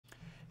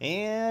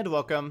And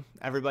welcome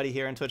everybody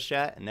here in Twitch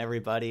chat and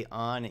everybody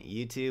on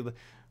YouTube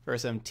for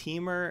some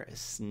Temur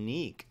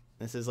Sneak.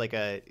 This is like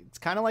it's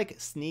kind of like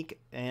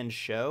Sneak and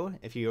Show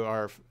if you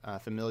are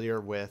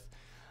familiar with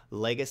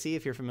Legacy,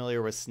 if you're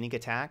familiar with Sneak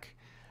Attack.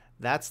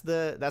 That's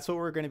what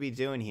we're going to be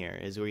doing here,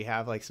 is we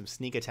have like some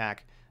Sneak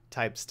Attack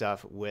type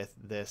stuff with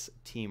this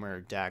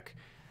Temur deck.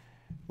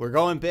 We're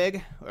going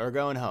big or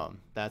going home.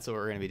 That's what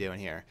we're going to be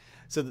doing here.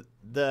 So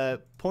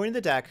the point of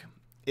the deck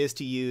is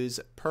to use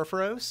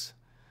Perforos,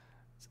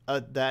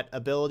 that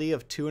ability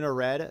of 2 and a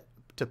red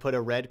to put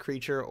a red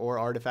creature or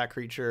artifact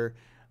creature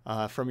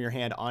from your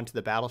hand onto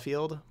the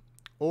battlefield,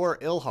 or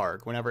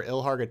Ilharg. Whenever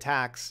Ilharg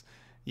attacks,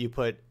 you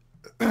put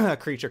a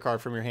creature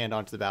card from your hand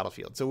onto the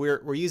battlefield. So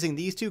we're using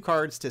these 2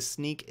 cards to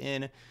sneak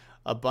in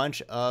a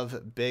bunch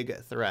of big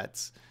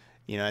threats.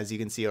 You know, as you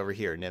can see over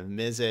here,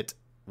 Niv-Mizzet,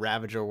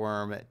 Ravager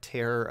Worm,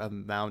 Terror of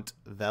Mount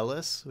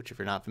Velis, which if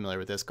you're not familiar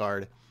with this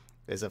card,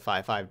 is a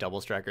 5/5 double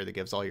striker that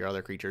gives all your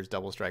other creatures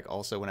double strike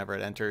also whenever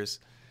it enters.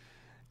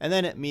 And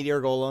then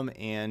Meteor Golem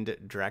and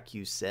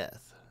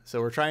Dracuseth. So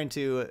we're trying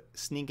to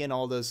sneak in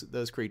all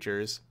those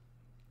creatures.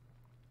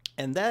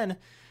 And then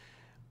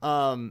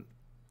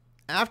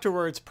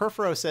afterwards,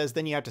 Perforo says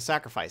then you have to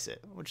sacrifice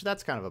it, which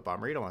that's kind of a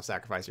bummer. You don't want to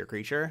sacrifice your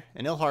creature.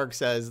 And Ilharg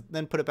says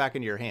then put it back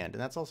into your hand,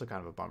 and that's also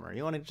kind of a bummer.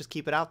 You want to just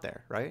keep it out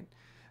there, right?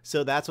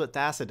 So that's what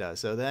Thassa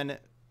does. So then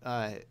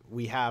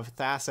we have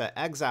Thassa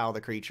exile the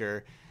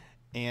creature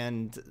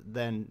and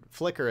then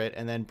flicker it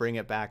and then bring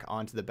it back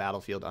onto the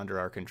battlefield under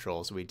our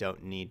control, so we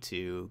don't need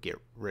to get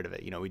rid of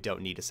it. You know, we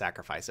don't need to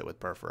sacrifice it with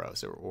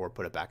Perforos or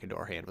put it back into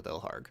our hand with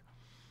Ilharg.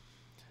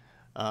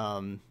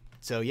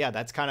 So yeah,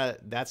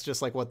 that's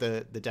just like what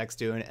the deck's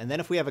doing. And then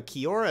if we have a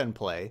Kiora in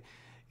play,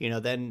 you know,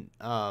 then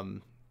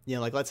you know,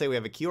 like let's say we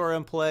have a Kiora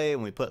in play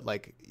and we put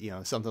like, you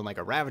know, something like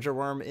a Ravager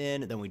Worm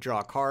in, and then we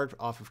draw a card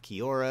off of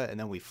Kiora and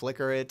then we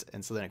flicker it,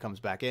 and so then it comes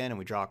back in and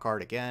we draw a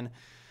card again.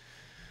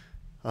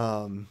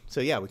 So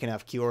yeah, we can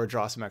have Kiora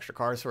draw some extra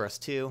cards for us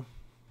too.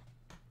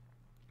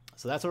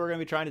 So that's what we're going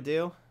to be trying to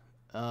do.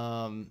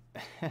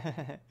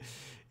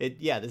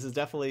 Yeah, this is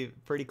definitely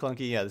pretty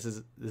clunky. Yeah, this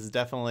is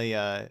definitely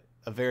a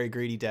very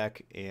greedy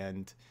deck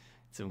and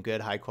some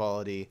good high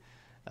quality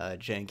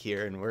jank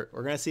here, and we're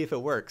going to see if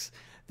it works.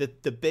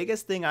 The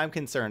biggest thing I'm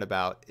concerned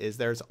about is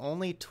there's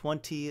only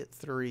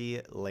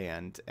 23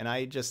 land, and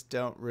I just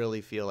don't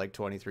really feel like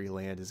 23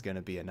 land is going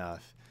to be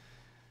enough.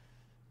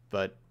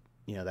 But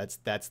you know, that's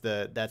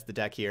the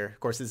deck here. Of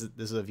course, this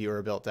is a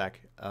viewer built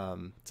deck.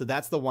 So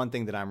that's the one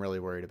thing that I'm really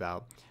worried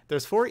about.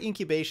 There's 4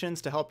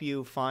 incubations to help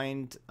you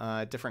find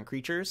different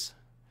creatures.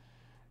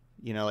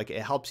 You know, like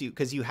it helps you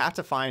because you have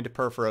to find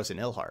Perforos and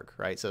Ilharg,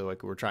 right? So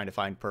like we're trying to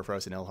find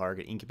Perforos and Ilharg,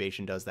 and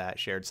incubation does that.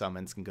 Shared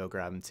summons can go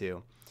grab them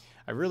too.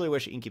 I really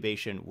wish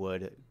incubation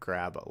would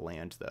grab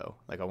land though.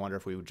 Like I wonder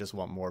if we would just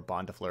want more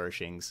Bond of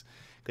Flourishings,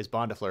 because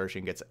Bond of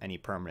Flourishing gets any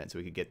permanent, so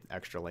we could get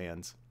extra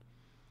lands.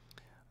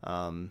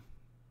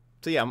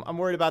 So yeah, I'm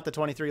worried about the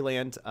 23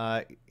 land.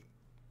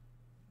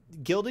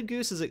 Gilded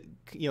Goose is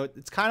you know,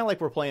 it's kind of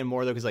like we're playing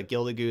more though, because like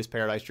Gilded Goose,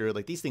 Paradise Druid,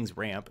 like these things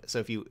ramp. So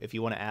if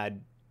you want to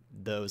add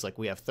those, like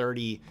we have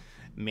 30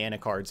 mana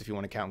cards if you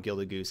want to count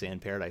Gilded Goose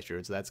and Paradise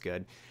Druid, so that's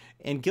good.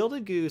 And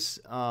Gilded Goose,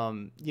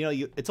 you know,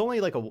 it's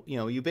only like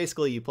you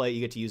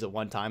get to use it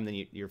one time,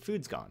 then your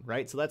food's gone,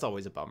 right? So that's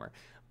always a bummer.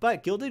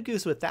 But Gilded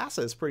Goose with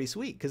Thassa is pretty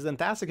sweet, because then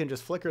Thassa can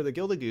just flicker the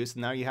Gilded Goose,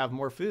 and now you have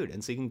more food,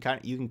 and so you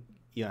can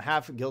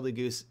have Gilded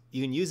Goose.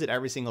 You can use it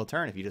every single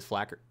turn if you just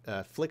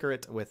flicker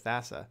it with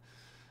Thassa.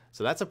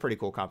 So that's a pretty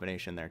cool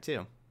combination there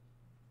too.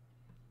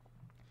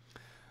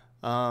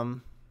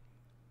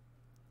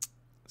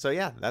 So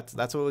yeah, that's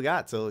what we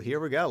got. So here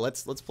we go.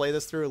 Let's play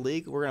this through a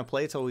league. We're gonna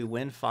play till we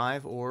win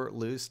 5 or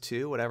lose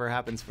 2, whatever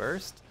happens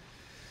first.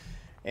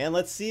 And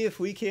let's see if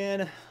we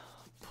can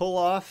pull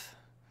off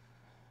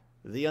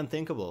the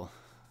unthinkable.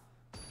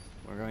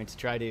 We're going to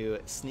try to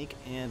sneak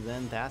and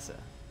then Thassa.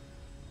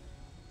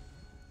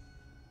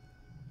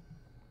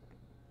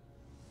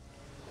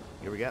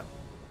 Here we go.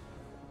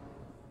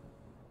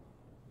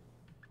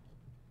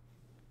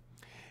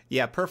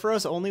 Yeah,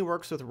 Perforos only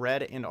works with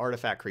red and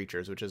artifact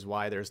creatures, which is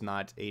why there's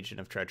not Agent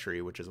of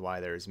Treachery, which is why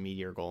there's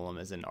Meteor Golem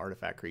as an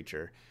artifact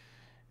creature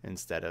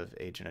instead of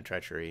Agent of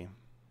Treachery.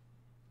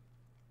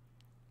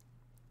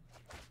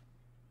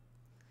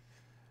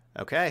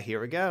 Okay,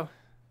 here we go.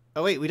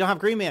 Oh wait, we don't have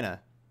green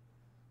mana.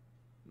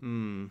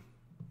 How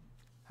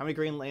many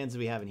green lands do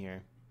we have in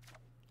here?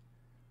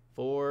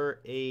 4,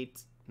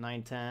 8,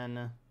 9,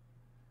 10...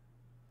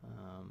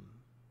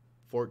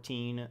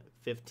 14,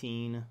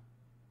 15,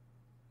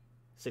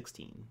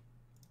 16.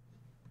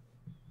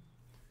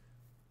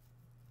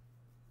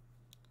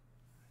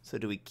 So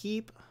do we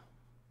keep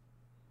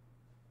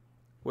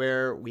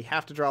where we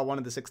have to draw one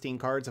of the 16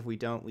 cards? If we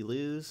don't, we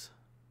lose.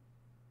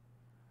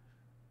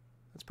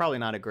 That's probably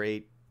not a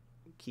great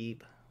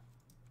keep.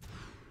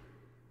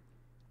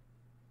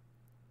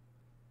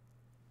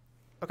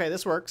 Okay,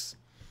 this works,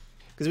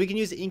 because we can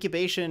use the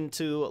incubation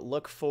to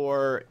look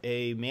for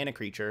a mana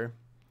creature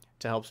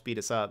to help speed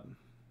us up.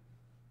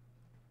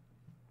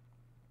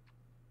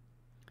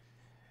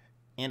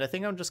 And I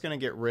think I'm just going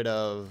to get rid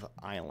of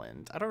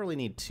Island. I don't really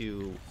need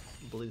 2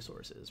 blue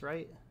sources,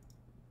 right?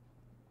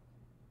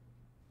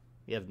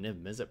 We have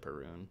Niv Mizzet per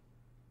rune.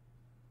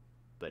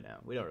 But no,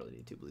 we don't really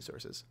need 2 blue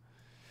sources.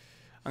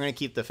 I'm going to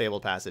keep the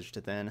Fabled Passage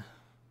to thin.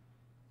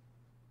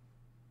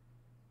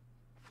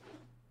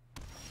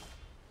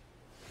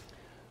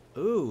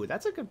 Ooh,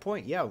 that's a good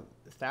point. Yeah,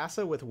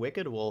 Thassa with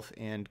Wicked Wolf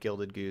and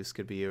Gilded Goose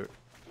could be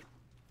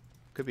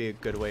a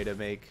good way to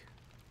make...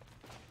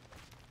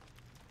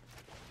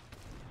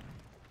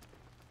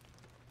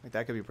 Like,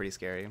 that could be pretty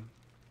scary.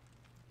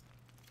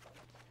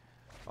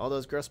 All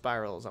those growth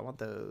spirals, I want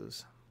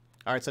those.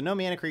 All right, so no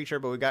mana creature,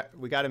 but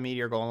we got a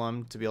Meteor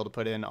Golem to be able to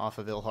put in off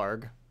of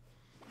Ilharg.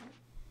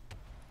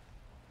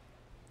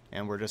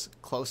 And we're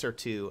just closer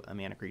to a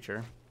mana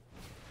creature.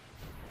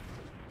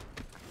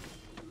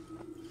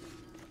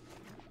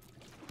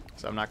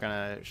 So I'm not going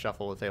to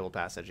shuffle with Fabled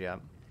Passage yet.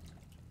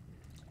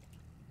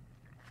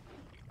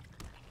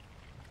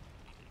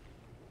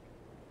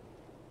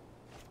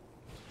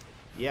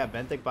 Yeah,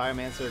 Benthic,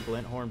 Biomancer,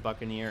 Glinthorn,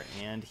 Buccaneer,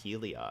 and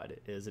Heliod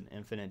is an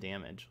infinite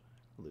damage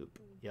loop.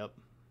 Yep.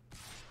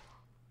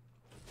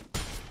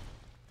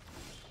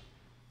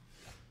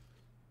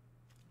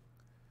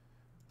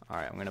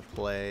 Alright, I'm going to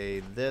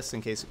play this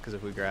in case, because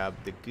if we grab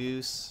the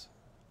Goose.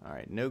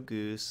 Alright, no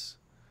Goose.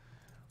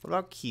 What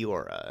about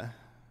Kiora?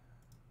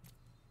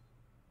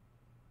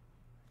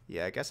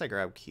 Yeah, I guess I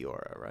grab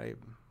Kiora, right?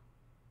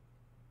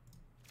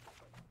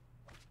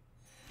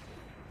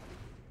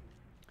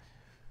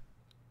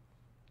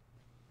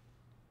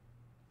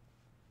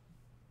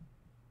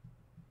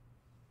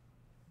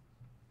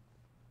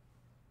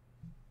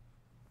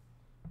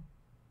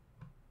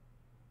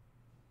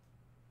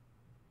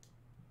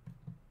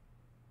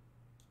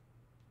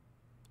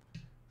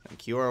 And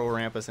Kiora will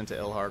ramp us into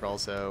Ilharg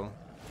also.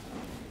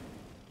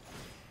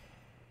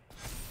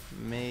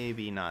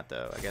 Maybe not,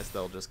 though. I guess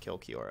they'll just kill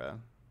Kiora.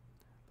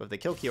 But if they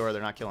kill Kiora,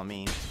 they're not killing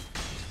me. So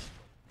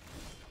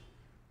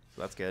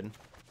that's good.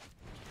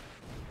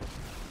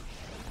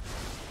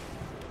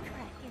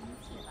 Krakens,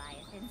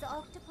 leviathans,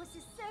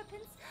 octopuses,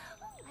 serpents.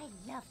 Oh,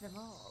 I love them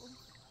all.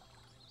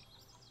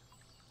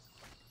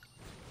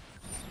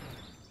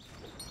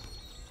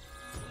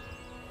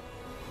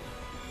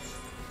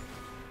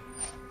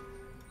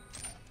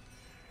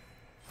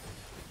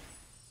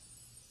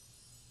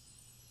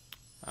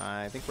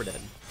 I think we're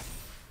dead.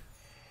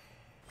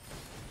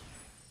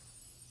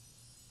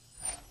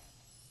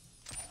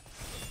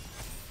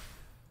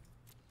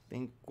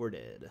 Think we're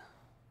dead.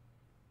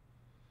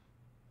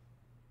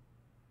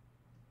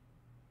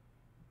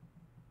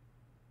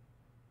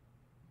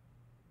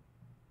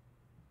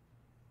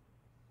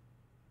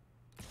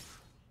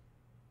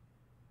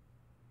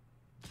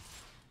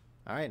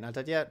 All right, not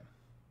dead yet.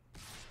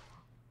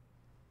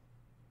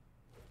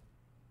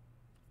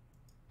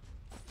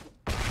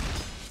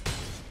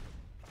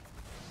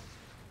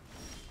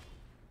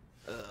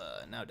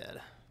 Now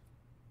dead.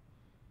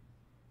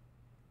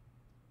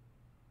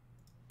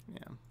 Yeah.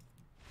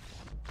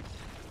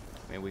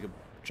 I mean, we could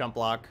jump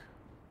block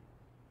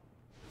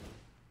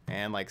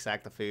and like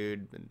sack the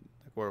food. And,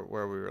 like,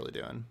 where are we really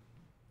doing?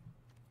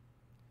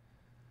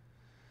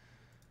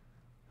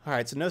 All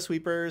right, so no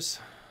sweepers.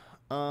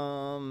 I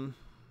don't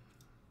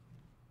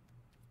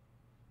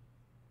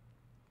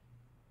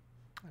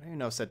even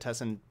know if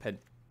Setessan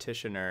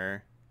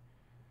Petitioner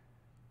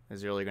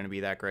is really going to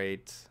be that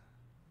great.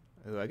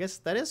 Ooh, I guess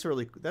that's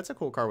a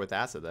cool card with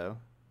Acid though.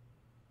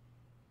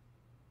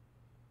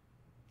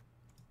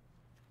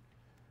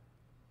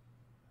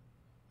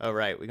 Oh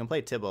right, we can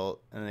play Tibalt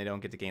and they don't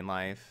get to gain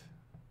life.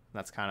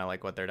 That's kind of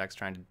like what their deck's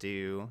trying to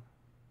do.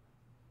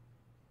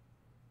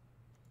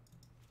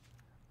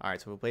 Alright,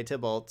 so we'll play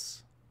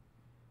Tibalts.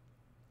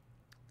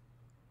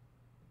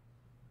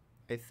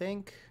 I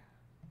think...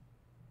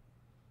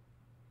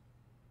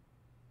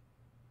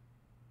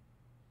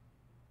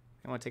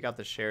 I want to take out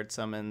the shared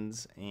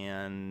summons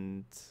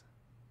and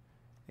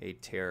a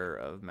Terror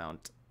of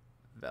Mount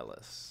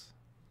Velis.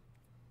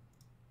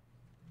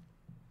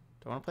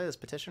 Do I want to play this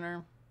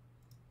Petitioner?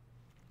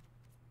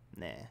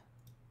 Nah.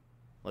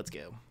 Let's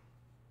go.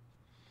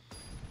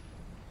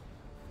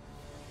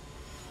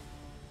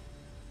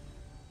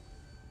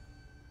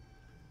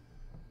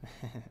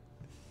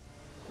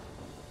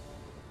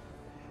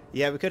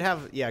 Yeah, we could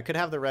have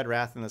the Red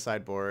Wrath in the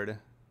sideboard.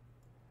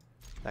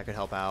 That could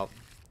help out.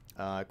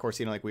 Of course,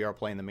 you know, like we are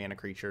playing the mana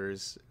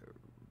creatures.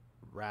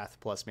 Wrath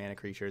plus mana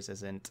creatures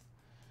isn't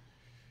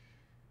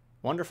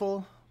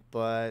wonderful,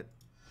 but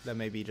that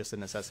may be just a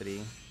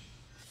necessity.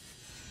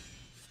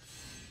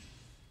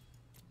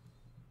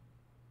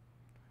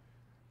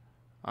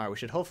 All right, we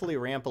should hopefully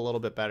ramp a little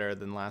bit better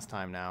than last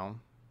time now.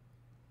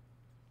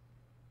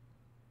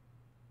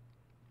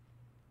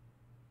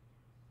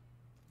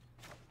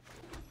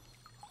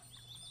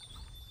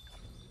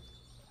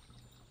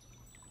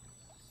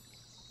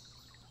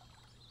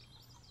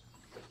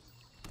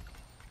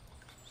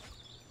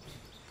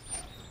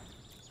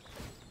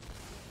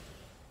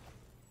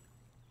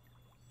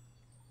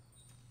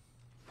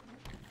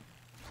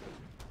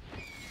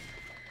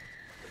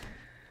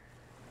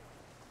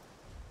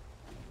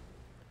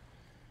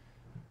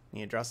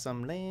 Need to draw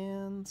some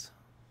lands.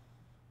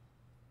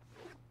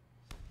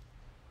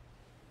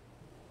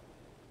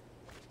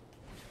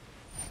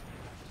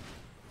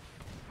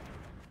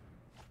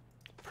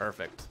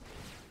 Perfect.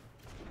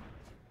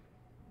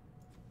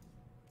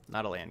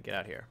 Not a land. Get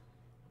out here.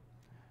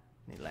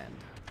 Need land.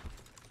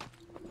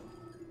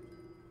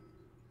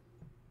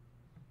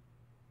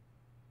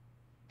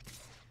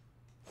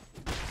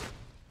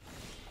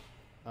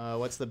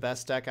 What's the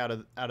best deck out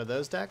of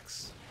those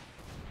decks?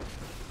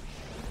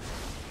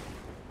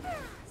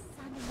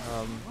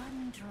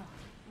 One drop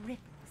ripples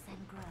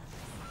and grows.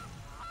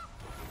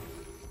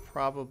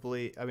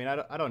 Probably. I mean,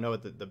 I don't know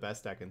what the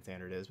best deck in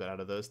Standard is, but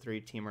out of those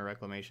three, Temur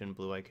Reclamation,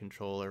 Blue White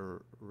Control,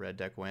 or Red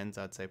Deck wins,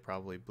 I'd say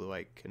probably Blue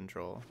White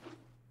Control.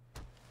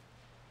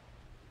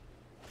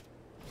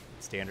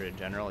 Standard in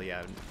general,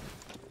 yeah.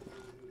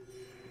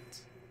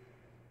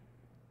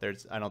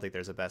 I don't think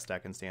there's a best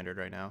deck in Standard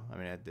right now. I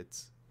mean,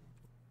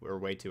 we're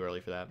way too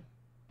early for that.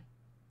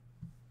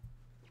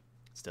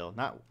 Still,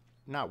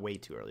 not way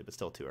too early, but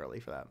still too early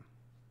for that.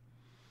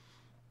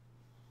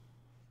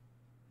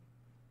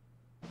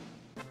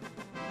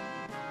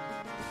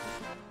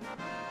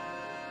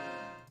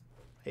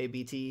 Hey,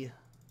 BT.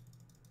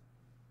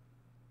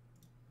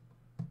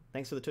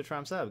 Thanks for the Twitch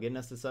Prime sub, getting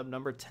us to sub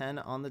number 10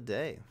 on the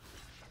day.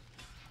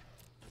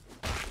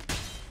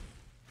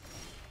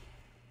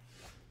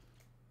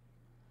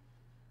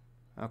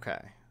 Okay,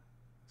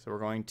 so we're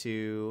going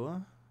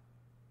to...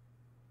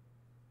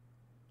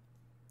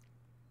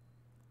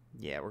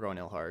 Yeah, we're going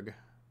Ilharg.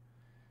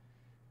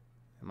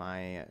 Am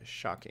I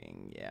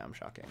shocking? Yeah, I'm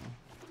shocking.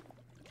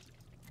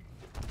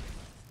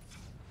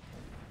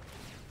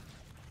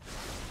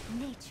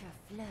 Nature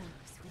flows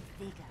with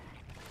vigor.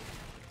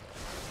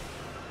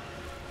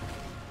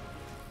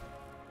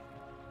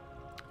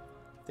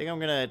 I think I'm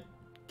gonna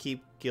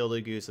keep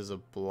Gilded Goose as a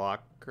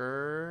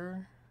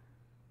blocker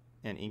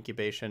and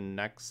Incubation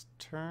next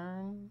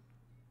turn.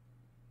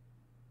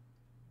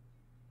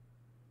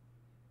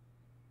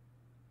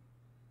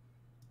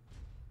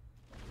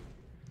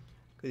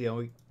 Because, you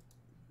know,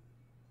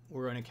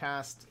 we're going to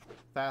cast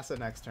Thassa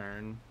next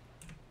turn.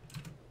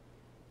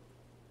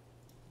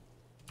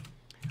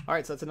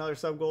 Alright, so that's another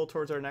sub goal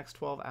towards our next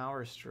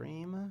 12-hour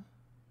stream.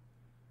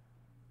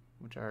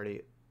 Which I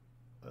already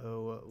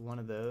owe one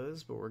of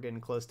those, but we're getting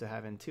close to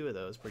having two of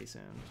those pretty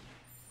soon.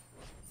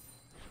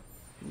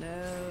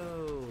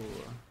 No!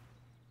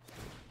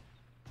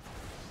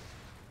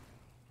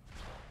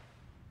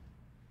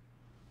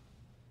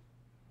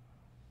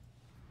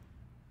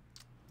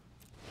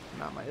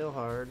 Not my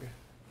Ilharg.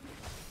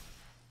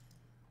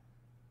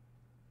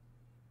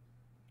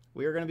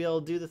 We are going to be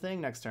able to do the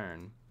thing next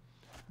turn.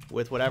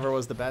 With whatever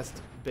was the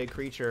best big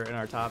creature in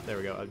our top. There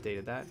we go,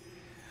 updated that.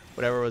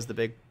 Whatever was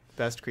the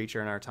best creature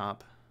in our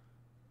top.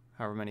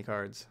 However many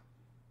cards.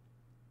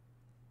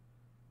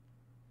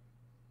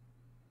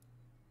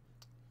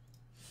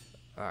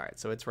 Alright,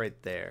 so it's right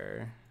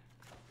there.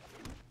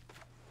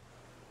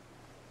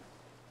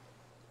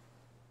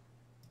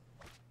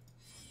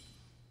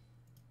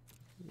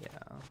 Yeah.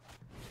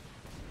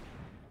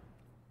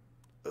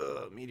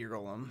 Meteor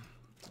Golem.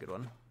 That's a good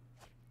one.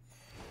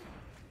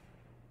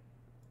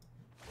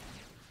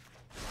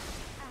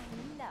 I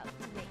love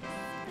to make a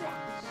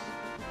splash.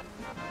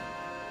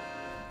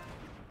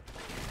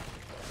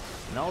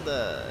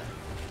 Nalda.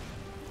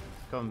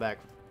 Coming back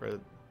for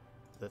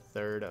the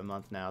third a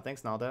month now.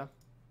 Thanks, Nalda.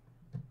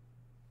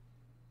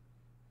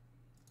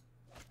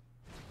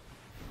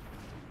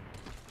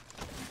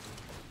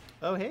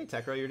 Oh, hey,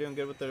 Tekro, you're doing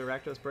good with the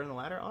Rakdos Burn the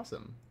Ladder?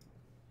 Awesome.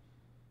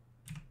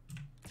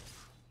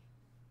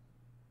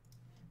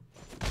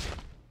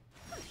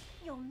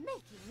 You're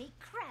making me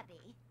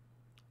crabby.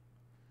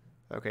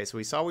 Okay, so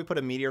we put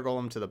a Meteor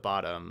Golem to the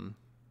bottom.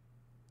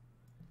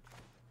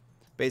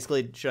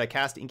 Basically, should I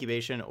cast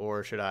Incubation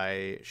or should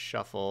I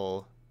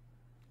shuffle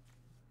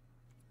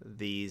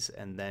these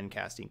and then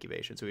cast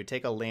Incubation? So we'd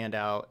take a land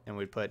out and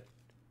we'd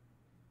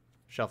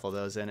shuffle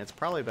those in. It's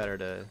probably better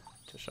to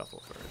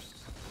shuffle first.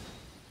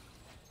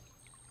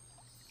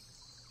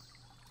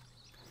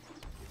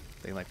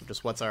 Thinking like,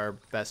 just what's our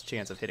best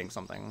chance of hitting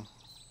something?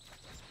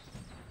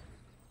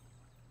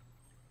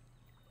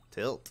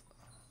 Tilt.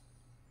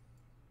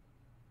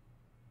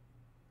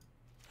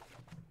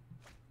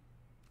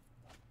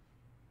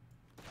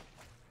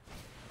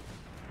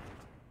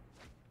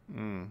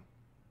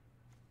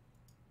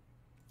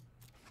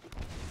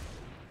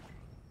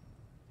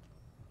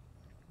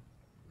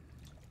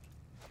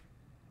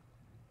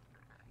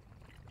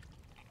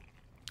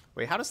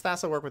 Wait, how does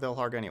Thassa work with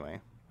Ilharg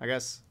anyway? I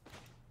guess...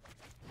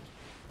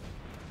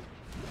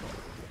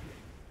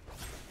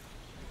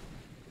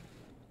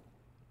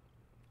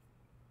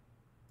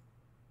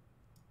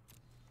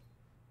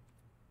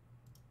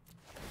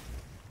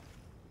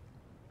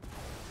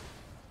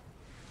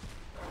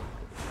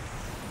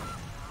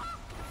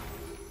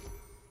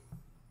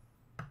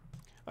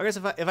 I guess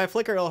if I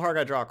flicker Ilharg,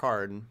 I draw a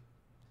card.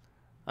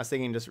 I was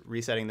thinking just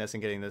resetting this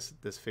and getting this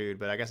food,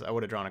 but I guess I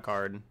would have drawn a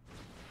card.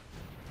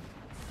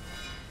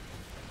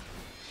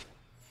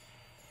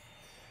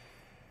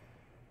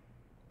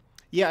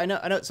 Yeah, I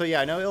know. So yeah,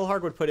 I know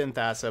Ilharg would put in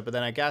Thassa, but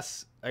then I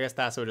guess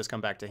Thassa would just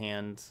come back to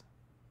hand.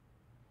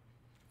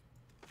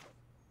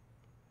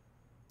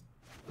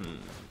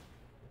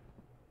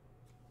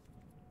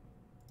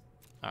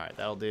 All right,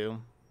 that'll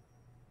do.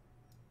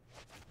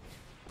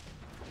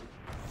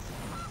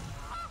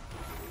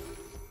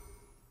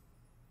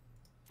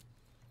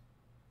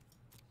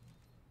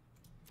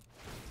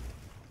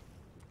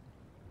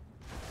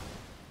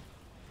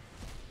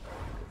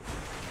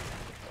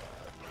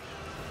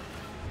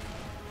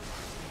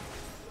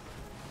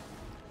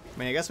 I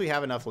mean, I guess we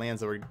have enough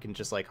lands that we can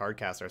just like hard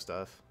cast our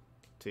stuff,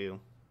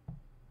 too.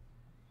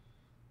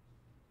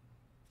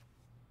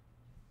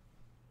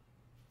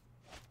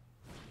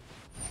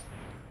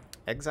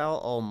 Exile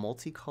all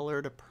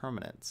multicolored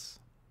permanents.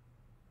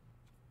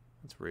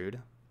 That's rude.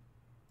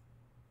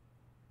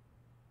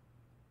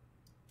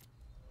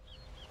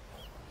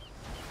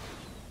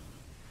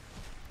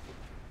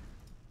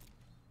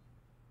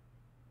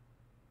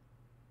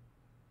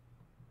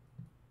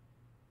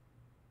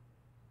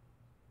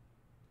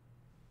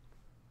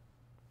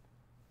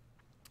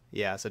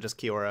 Yeah, so just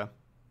Kiora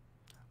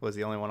was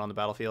the only one on the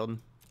battlefield.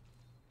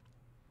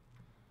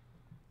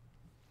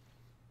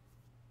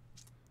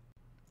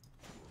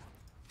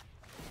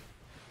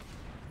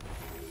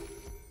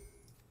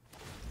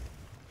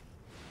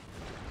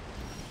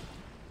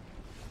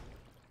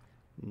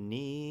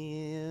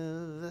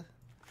 Niv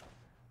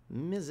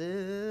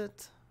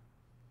Mizzet.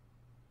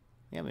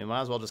 Yeah, we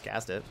might as well just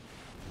cast it.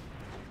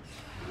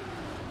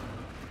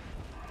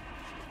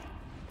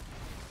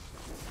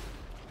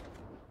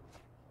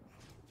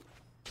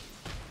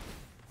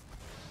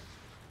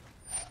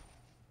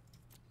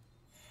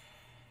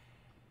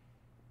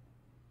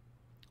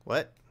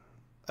 What?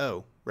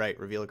 Oh, right.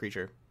 Reveal a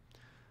creature.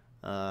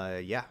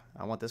 Yeah,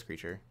 I want this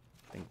creature.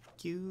 Thank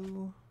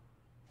you.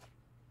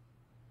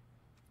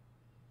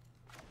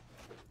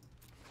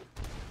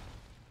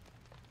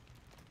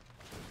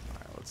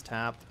 Alright, let's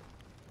tap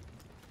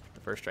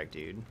the first strike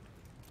dude.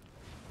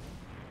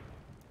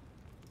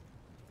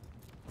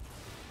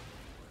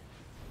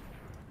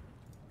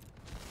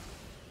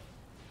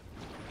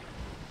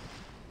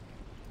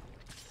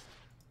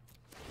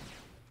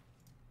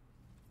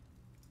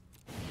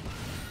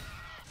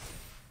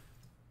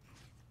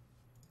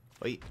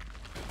 Wait.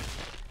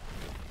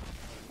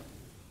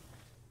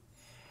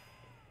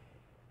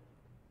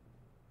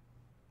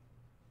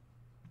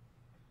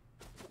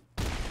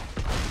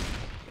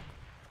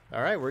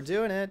 All right, we're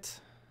doing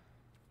it.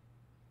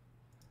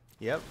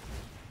 Yep.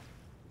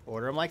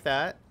 Order them like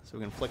that. So we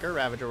can flicker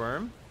Ravager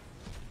Worm.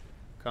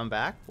 Come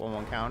back.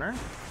 1/1 counter.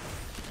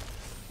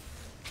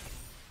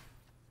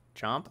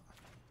 Chomp.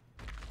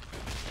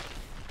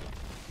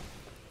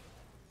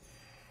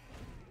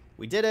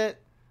 We did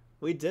it.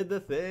 We did the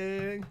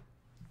thing.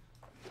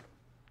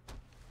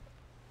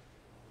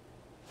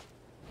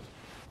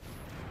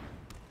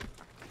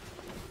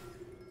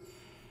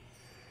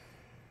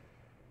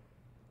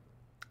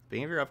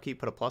 Beginning of your upkeep,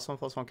 put a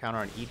 +1/+1 counter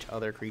on each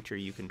other creature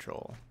you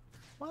control.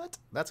 What?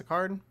 That's a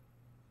card?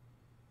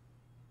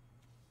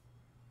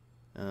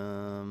 I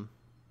don't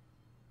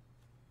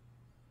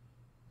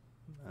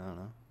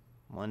know.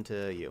 1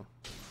 to you.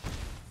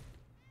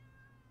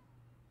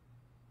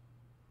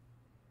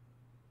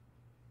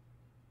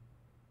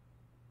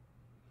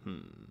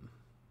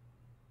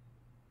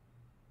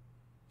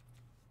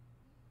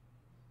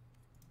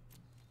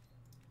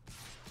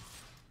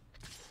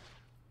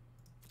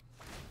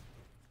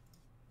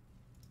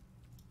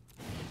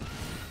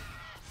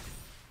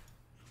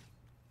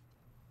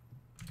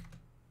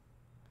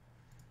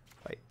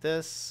 Fight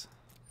this.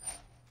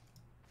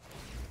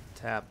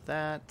 Tap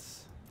that.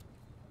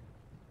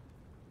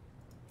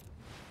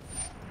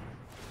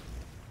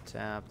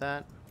 Tap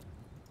that.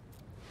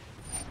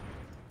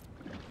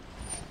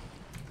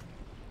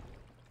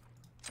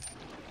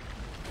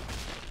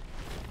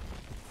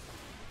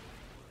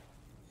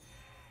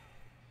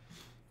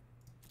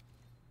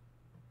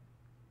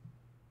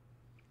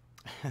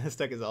 This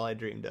deck is all I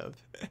dreamed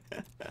of.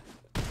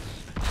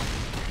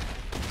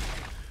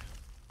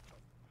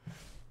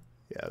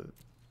 Yeah.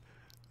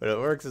 But it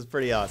works, is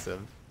pretty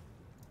awesome.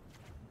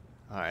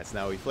 Alright, so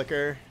now we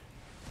flicker.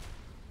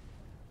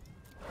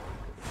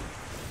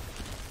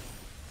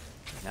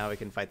 Now we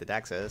can fight the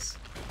Daxos.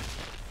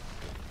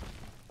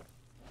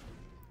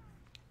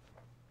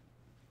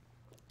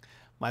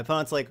 My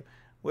opponent's like,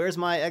 where's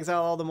my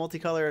exile all the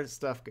multicolor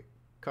stuff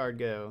card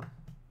go?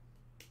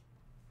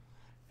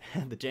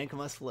 The jank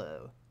must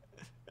flow.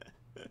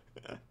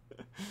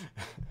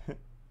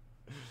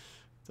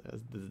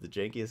 This is the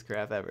jankiest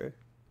crap ever.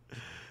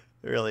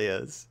 It really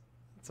is.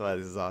 That's why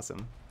this is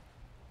awesome.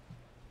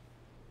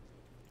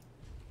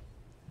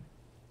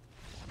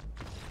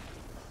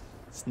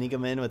 Sneak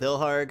them in with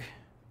Ilharg.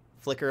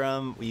 Flicker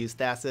them. We use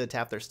Thassa to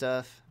tap their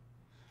stuff.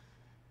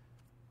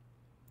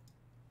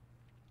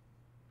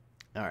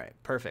 Alright,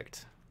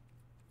 perfect.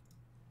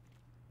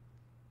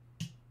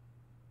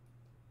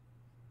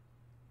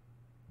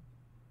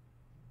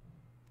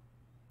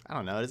 I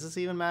don't know. Does this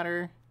even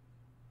matter?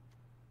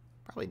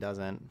 Probably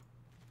doesn't.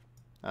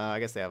 I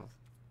guess they have...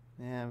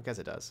 Yeah, I guess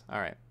it does. All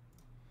right.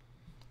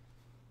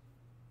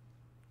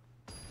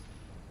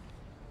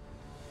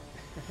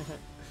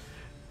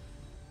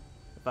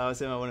 If I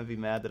was him, I wouldn't be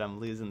mad that I'm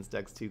losing. This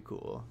deck's too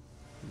cool.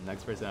 The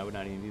next person, I would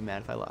not even be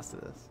mad if I lost to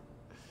this.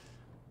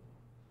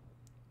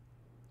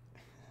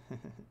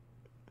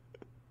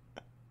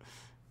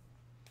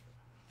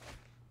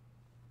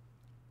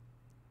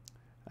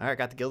 Alright,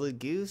 got the Gilded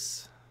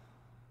Goose.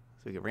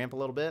 So we can ramp a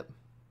little bit.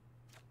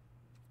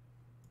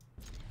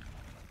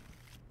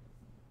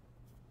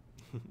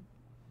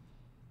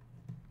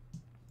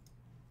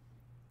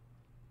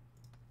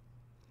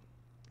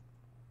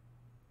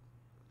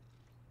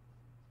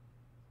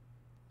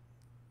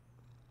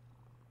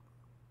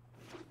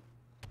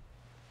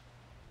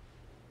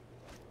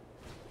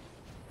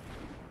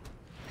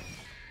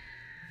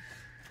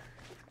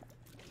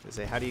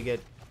 Say, how do you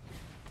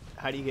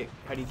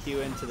queue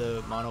into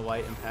the mono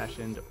white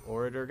impassioned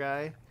orator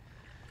guy?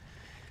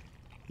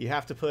 You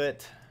have to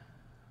put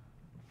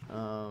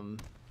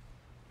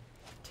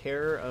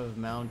Terror of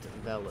Mount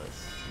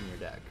Velis in your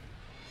deck.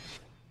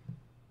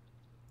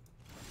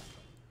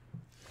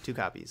 2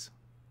 copies.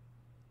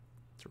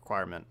 It's a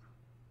requirement.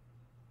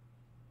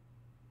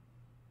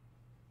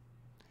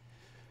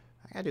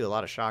 I gotta do a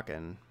lot of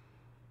shocking.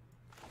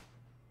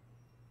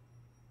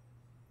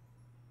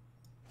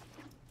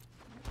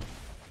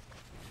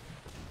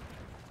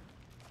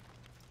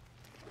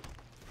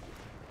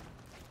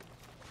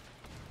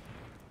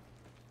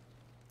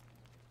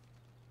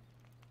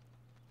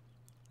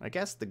 I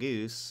guess the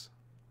Goose.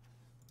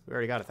 We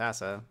already got a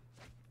Thassa.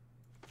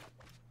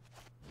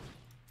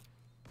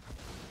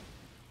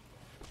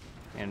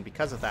 And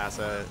because of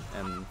Thassa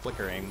and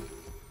flickering,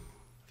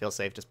 I feel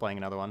safe just playing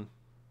another one.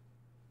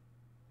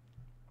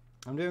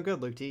 I'm doing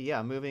good, Luke T. Yeah,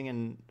 I'm moving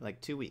in like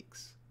 2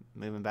 weeks.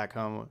 Moving back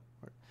home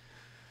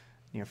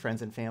near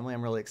friends and family.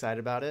 I'm really excited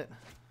about it.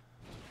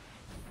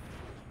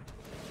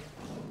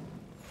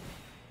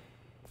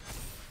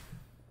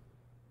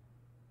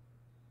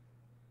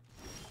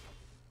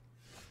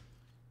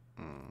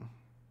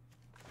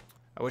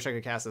 I wish I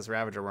could cast this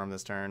Ravager Worm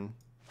this turn,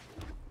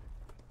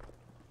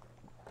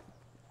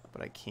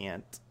 but I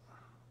can't.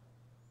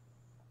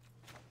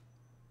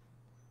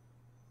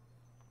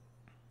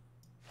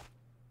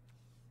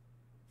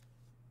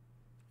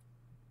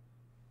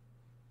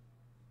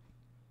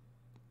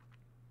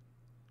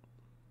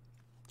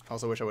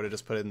 Also wish I would have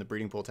just put it in the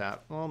breeding pool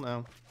tap. Well,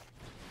 no.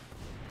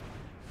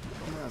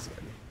 That's good.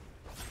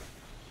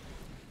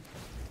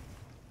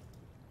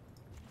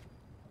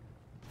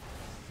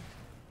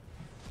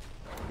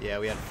 Yeah,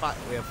 we have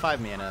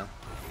 5 mana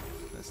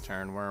this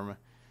turn. Worm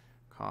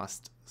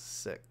cost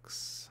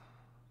 6.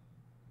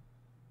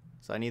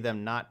 So I need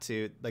them not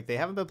to, like, they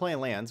haven't been playing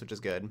lands, which is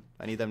good.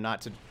 I need them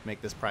not to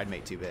make this Pride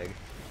Mate too big.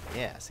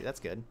 Yeah, see, that's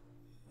good.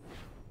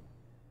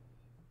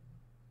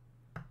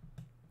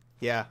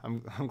 Yeah,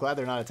 I'm glad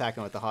they're not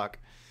attacking with the Hawk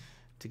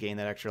to gain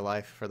that extra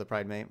life for the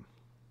Pride Mate.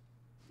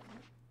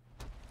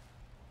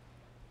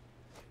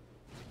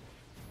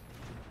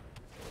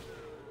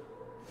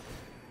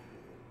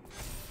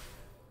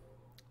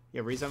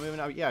 Yeah, reason I'm moving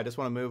out? Yeah, I just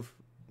want to move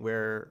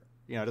where,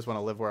 you know, I just want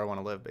to live where I want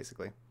to live,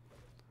 basically.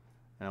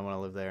 And I want to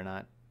live there,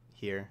 not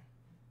here.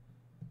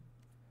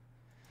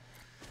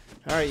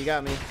 Alright, you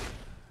got me.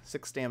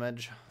 6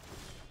 damage.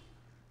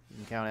 You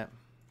can count it.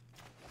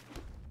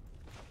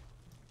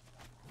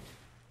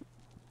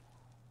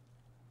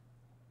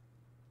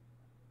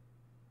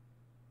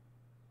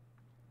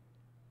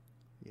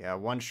 Yeah,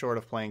 1 short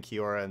of playing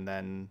Kiora and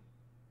then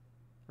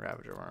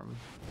Ravager Worm.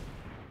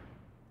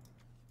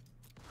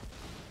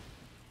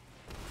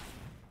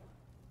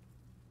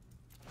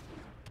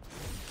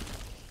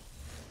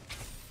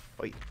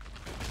 Wait.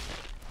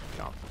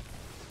 Jump.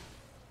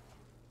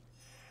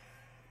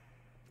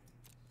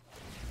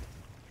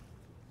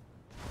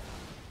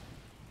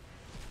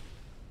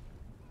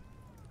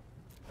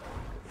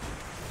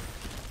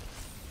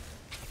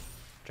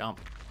 Jump.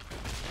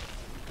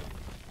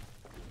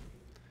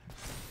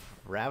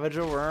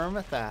 Ravager Worm,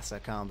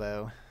 Thassa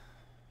combo.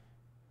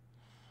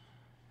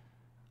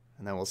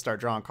 And then we'll start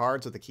drawing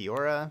cards with the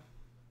Kiora.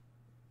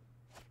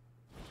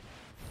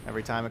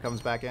 Every time it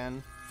comes back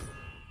in.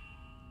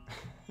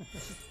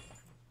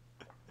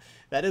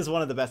 That is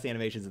one of the best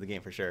animations in the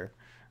game for sure.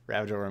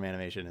 Ravager Worm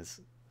animation is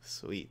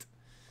sweet.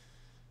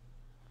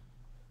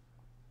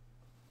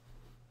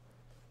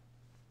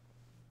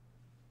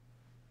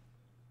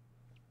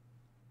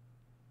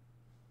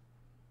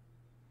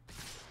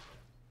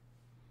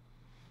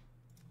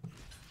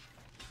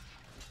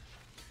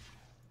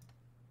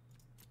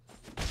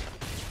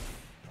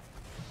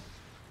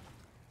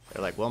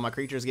 They're like, well, my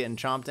creature's getting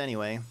chomped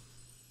anyway.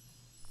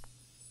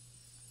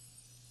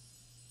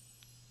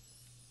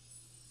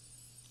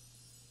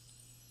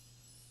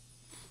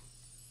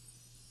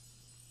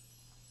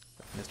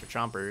 Mr.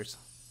 Chompers.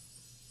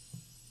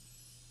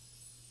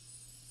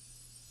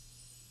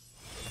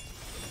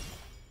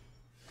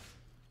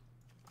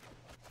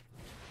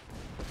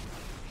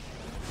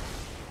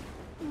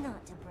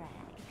 Not to brag,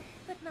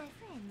 but my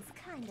friend's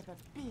kind of a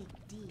big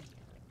deal.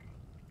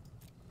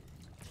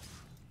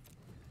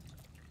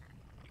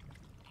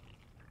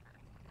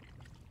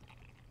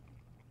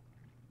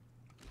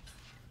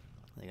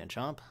 They gonna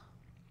chomp?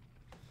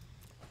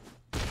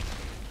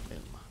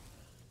 Boom.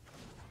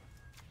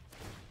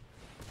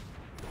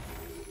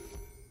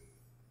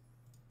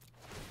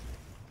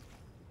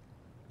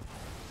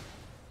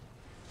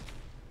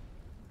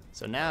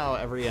 So now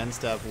every end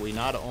step we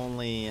not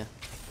only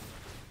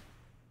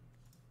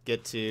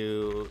get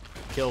to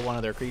kill one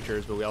of their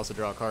creatures, but we also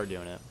draw a card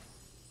doing it.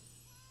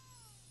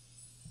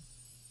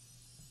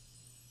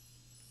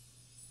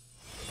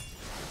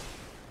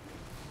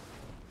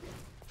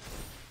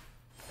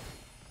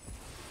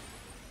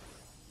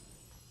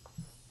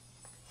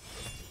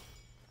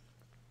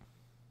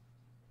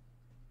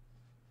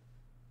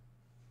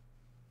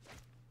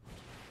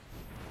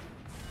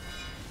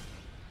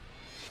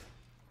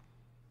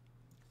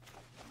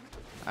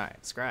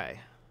 Alright, scry.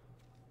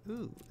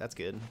 Ooh, that's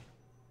good.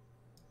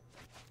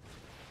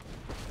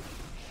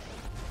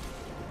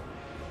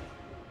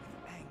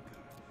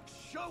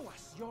 Show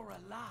us you're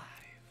alive.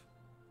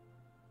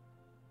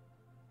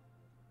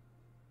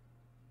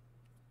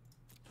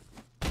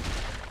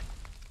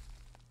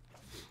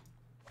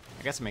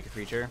 I guess I'll make a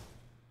creature.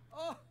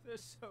 Oh, they're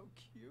so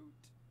cute.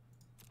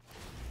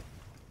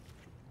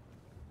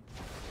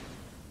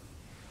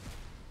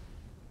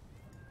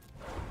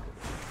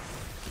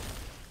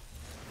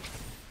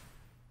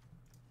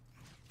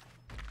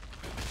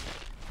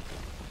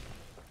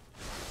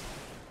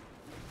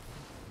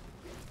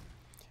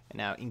 And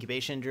now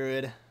Incubation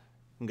Druid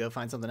can go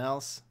find something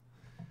else.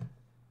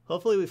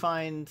 Hopefully we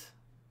find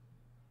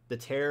the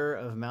Terror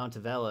of Mount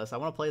Velis. I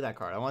want to play that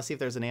card. I want to see if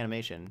there's an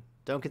animation.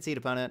 Don't concede,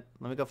 opponent.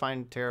 Let me go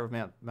find Terror of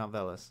Mount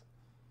Velis.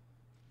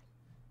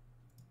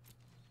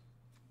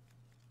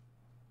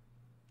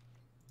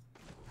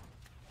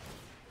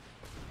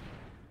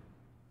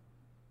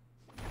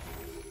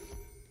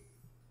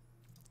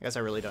 I guess I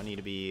really don't need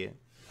to be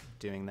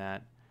doing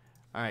that.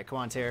 Alright, come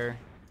on, Terror.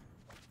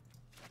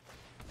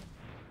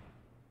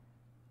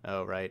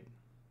 Oh, right.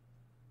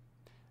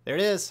 There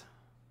it is.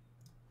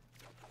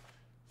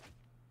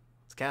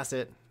 Let's cast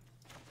it.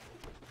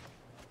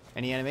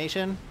 Any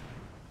animation?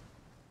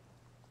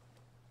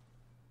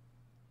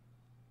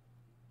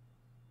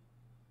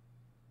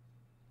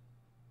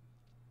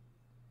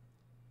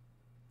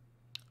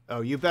 Oh,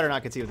 you better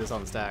not concede with this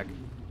on the stack.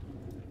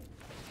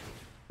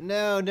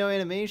 No, no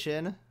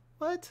animation.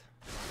 What?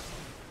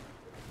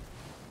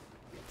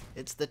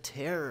 It's the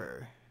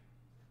Terror.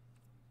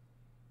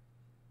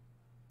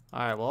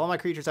 Alright, well all my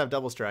creatures have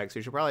double strike, so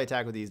we should probably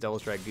attack with these double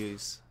strike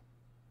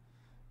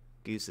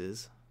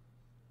gooses.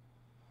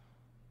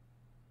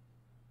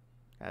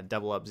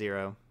 Double up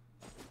 0.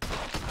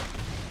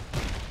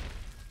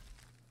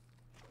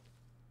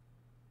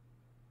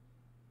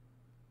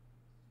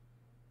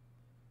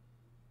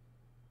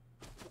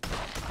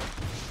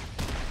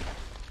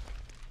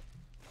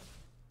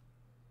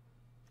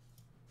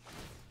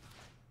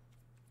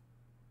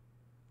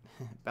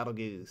 Battle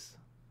Goose.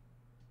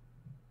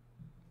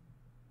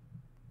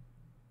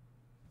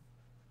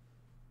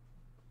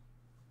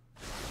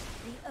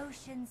 The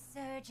ocean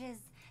surges,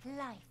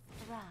 life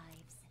thrives.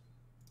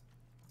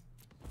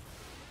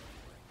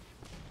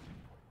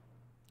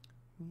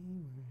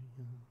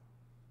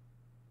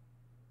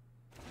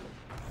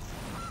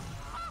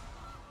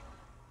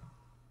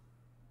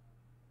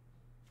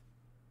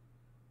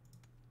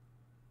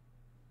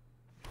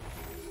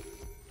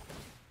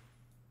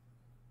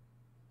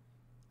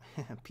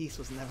 Peace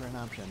was never an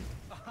option.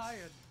 I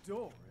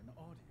adore an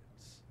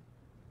audience.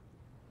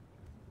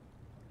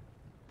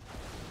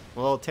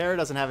 Well, Terror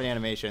doesn't have an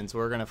animation, so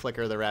we're going to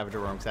flicker the Ravager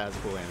Worm because that has a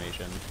cool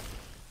animation.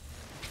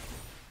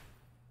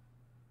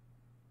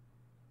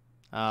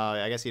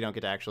 I guess you don't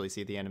get to actually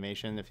see the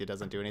animation if it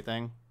doesn't do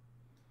anything.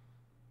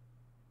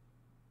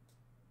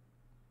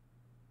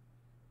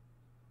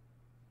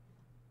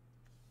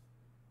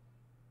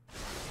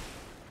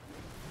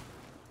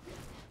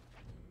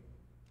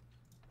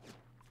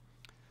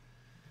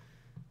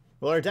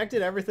 Well, our deck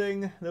did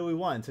everything that we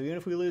want, so even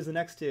if we lose the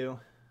next two,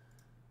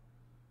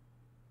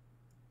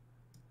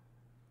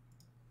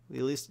 we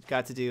at least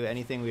got to do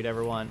anything we'd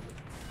ever want.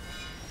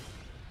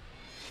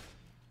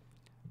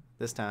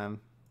 This time.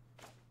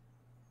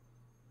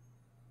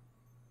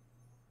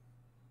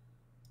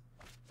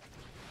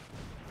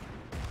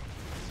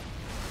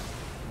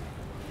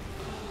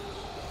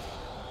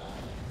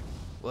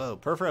 Whoa,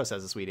 Perforos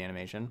has a sweet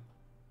animation.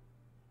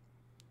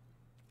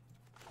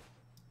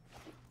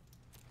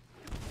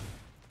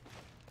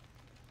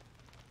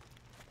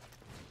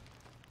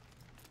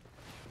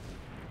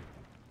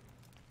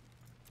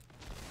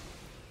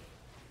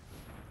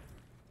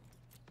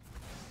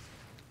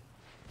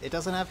 It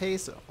doesn't have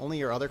haste, only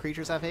your other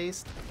creatures have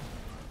haste.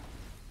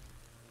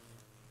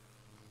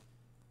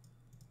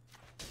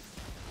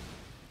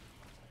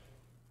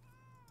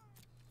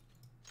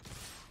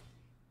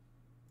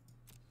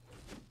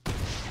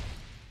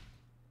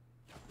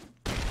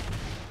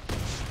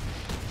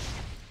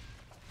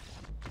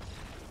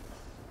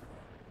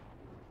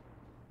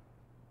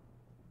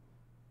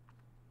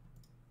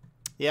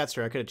 Yeah, it's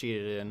true. I could have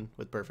cheated it in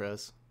with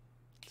Perforos.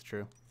 It's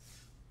true.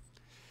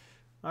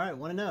 All right,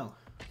 1-0.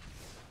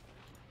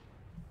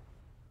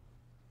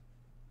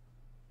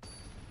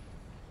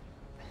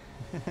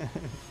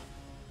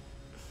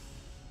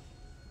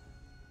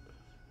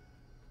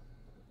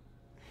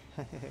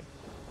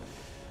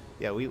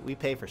 Yeah, we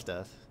pay for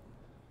stuff.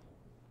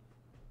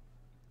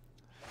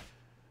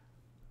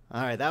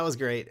 Alright, that was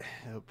great.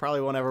 It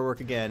probably won't ever work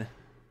again.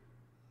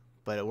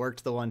 But it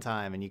worked the one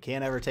time, and you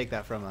can't ever take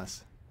that from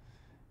us.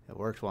 It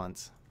worked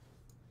once.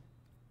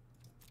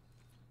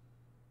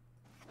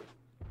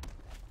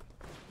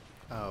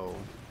 Oh.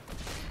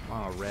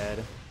 Oh,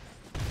 red.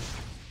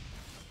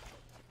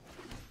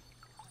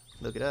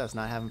 Look at us,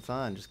 not having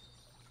fun. Just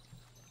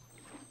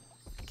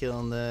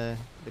killing the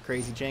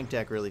crazy jank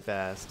deck really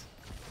fast.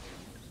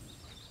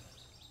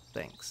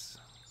 Thanks.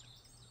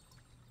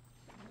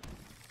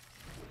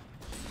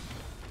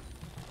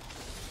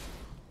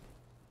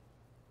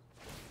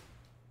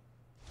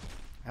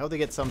 I hope they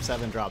get some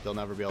 7 drop they'll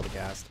never be able to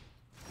cast.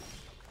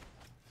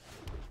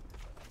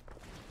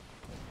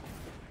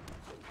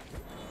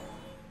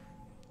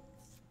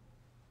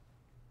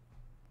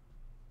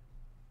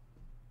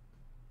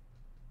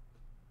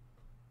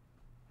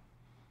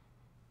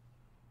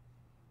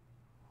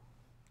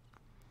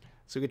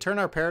 So we could turn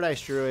our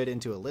Paradise Druid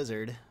into a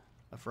lizard.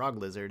 A frog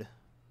lizard.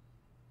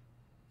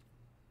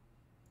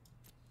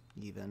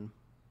 Even.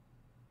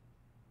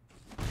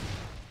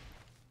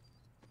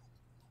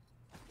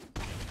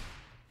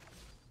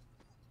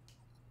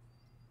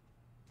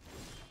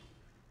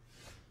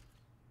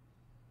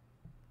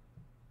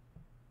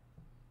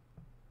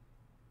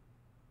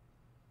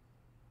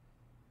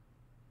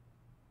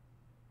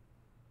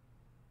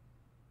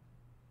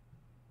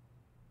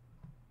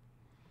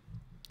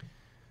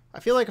 I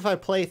feel like if I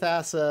play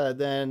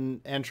Thassa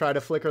and try to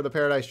flicker the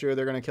Paradise Druid,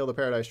 they're going to kill the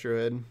Paradise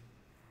Druid.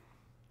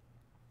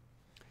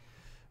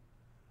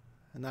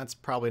 And that's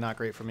probably not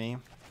great for me.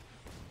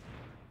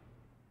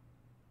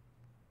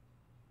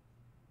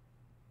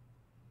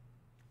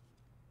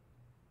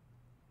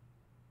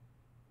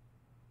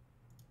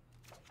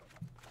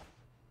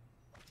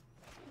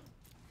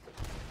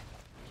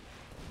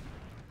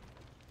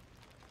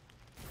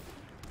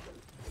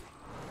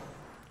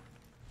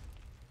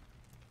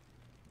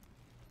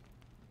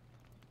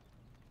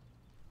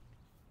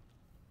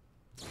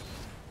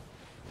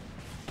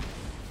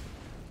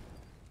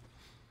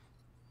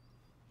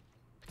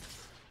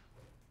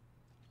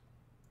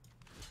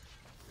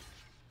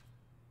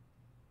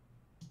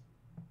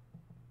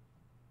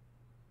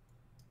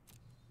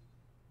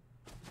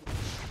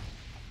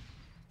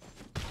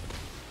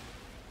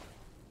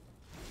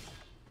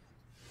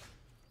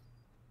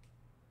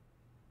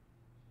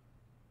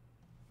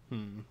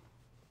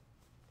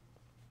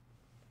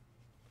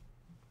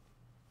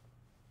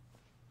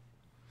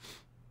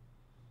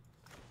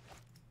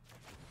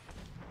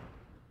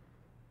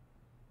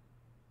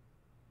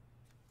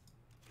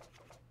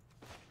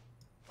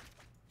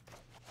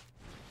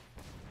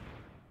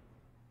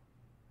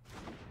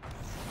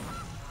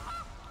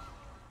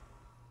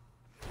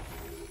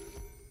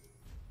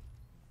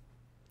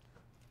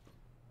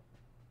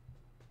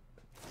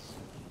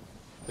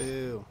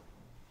 Boo.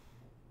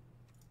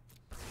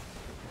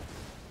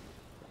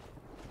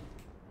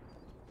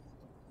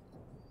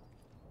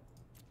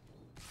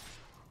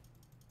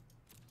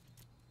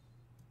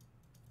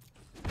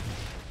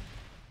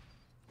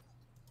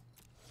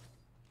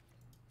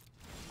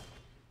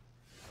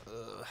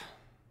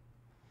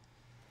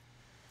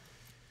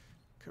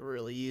 Could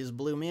really use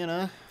blue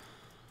mana.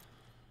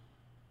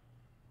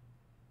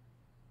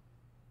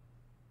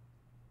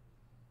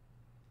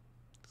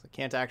 I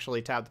can't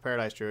actually tap the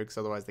Paradise Druid because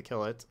otherwise they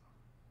kill it.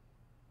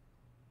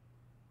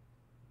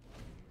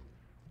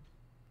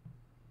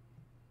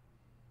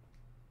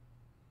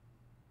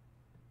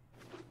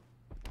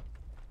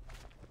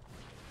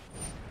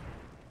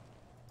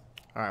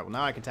 Alright, well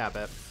now I can tap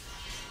it.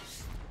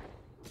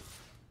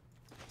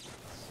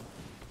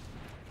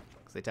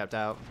 Because they tapped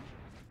out.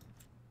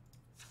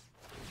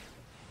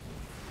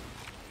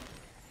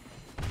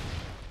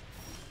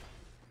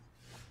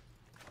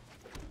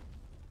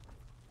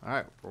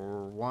 Alright,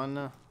 we're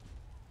one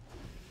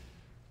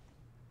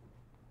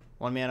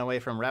mana away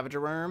from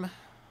Ravager Worm.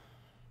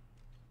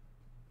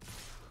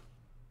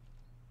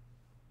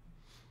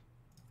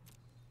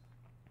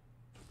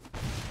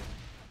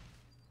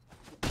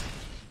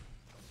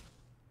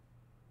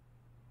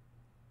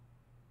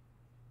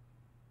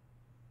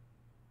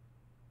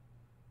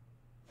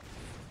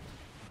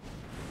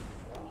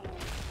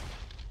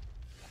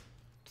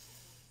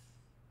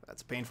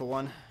 That's a painful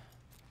one.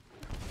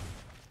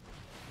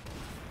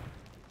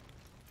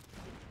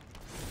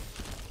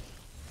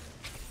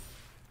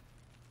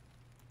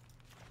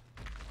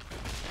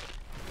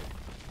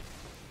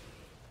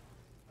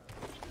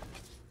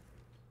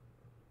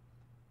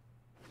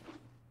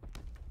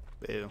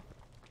 Boo.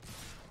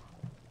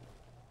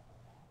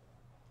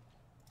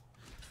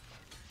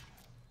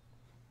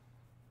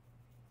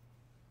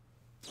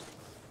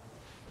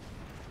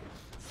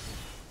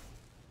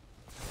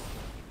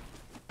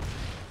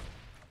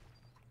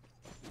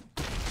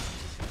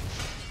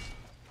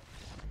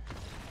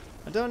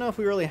 I don't know if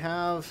we really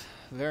have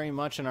very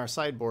much in our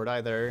sideboard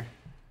either.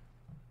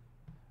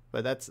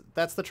 But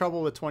that's the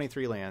trouble with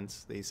 23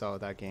 lands that you saw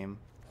with that game.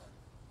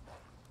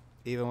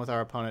 Even with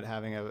our opponent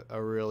having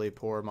a really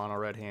poor mono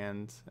red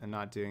hand and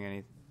not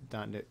doing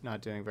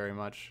very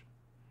much.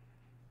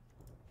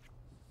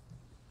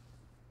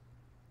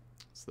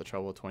 It's the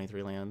trouble with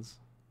 23 lands.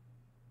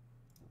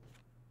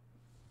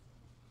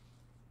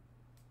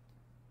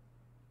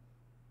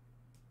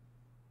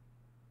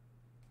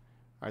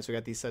 Alright, so we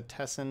got these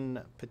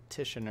Setessan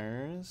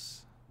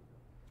Petitioners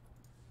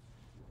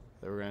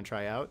that we're going to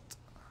try out.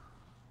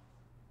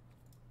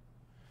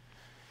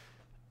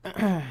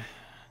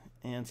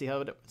 And see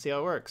how it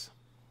works.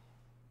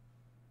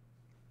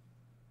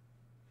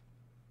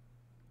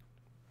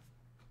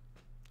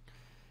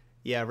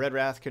 Yeah, Red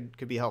Wrath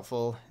could be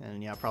helpful,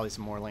 and yeah, probably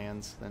some more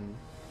lands than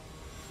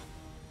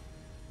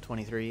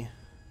 23.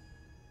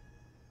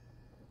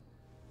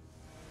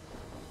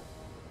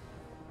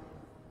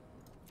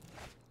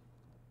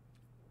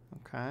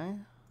 Okay.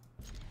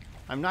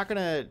 I'm not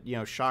gonna,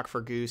 shock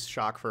for Goose,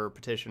 shock for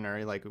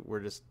Petitioner, like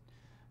we're just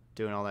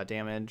doing all that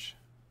damage.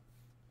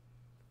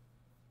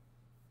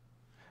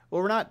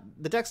 Well,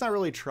 the deck's not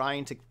really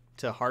trying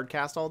to hard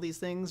cast all these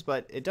things,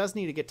 but it does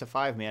need to get to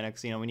 5 mana,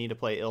 because, we need to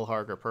play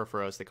Ilharg or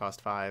Perforos that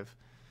cost 5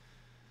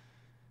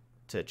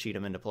 to cheat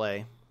them into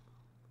play.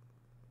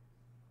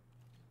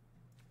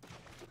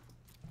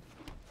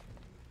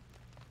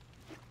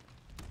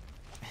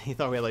 He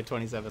thought we had like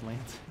 27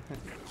 lands.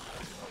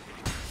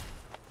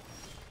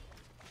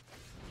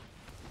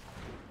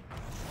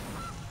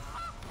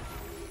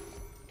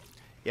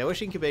 Yeah, I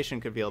wish Incubation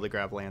could be able to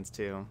grab lands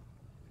too.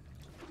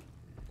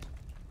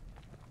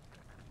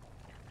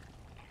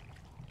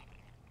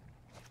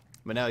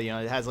 But no,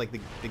 it has like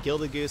the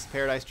Gilded Goose,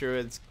 Paradise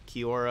Druids,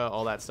 Kiora,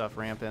 all that stuff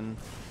ramping.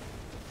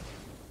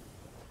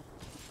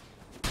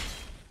 It's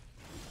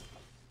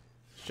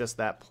just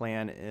that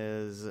plan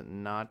is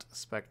not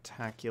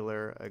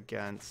spectacular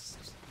against...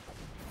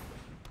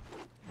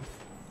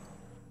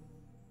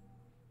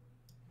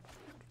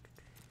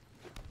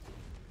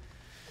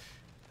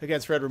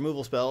 Against red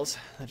removal spells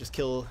that just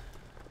kill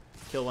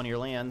one of your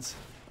lands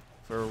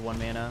for 1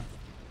 mana.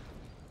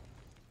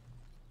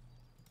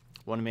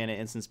 1 mana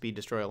instant speed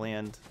destroy a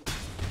land.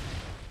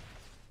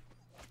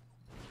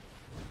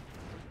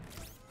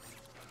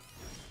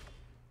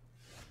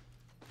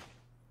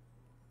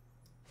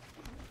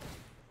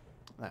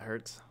 That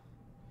hurts.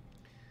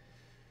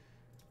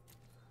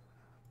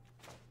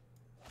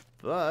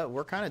 But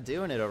we're kind of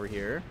doing it over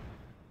here.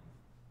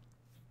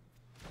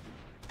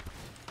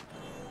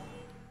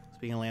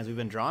 Speaking of lands, we've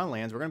been drawing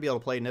lands. We're going to be able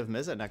to play Niv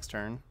Mizzet next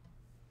turn.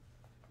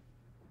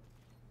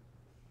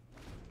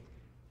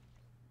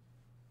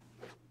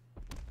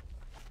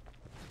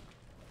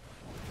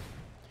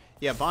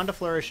 Yeah, Bond of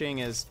Flourishing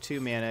is 2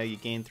 mana. You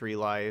gain 3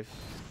 life.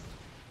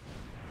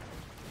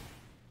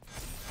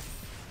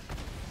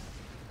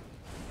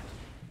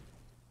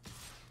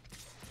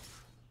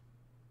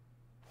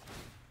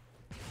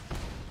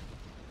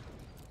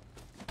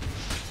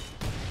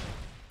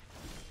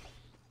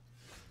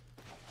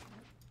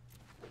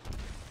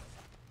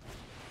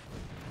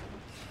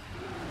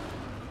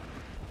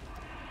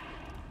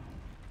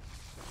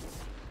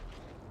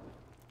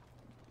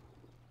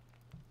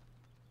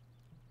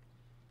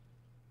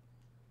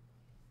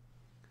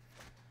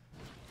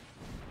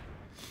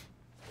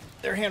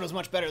 Their hand was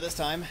much better this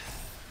time.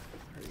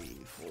 3,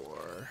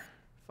 4,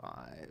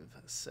 5,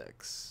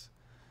 6.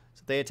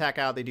 So if they attack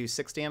out, they do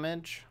 6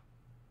 damage.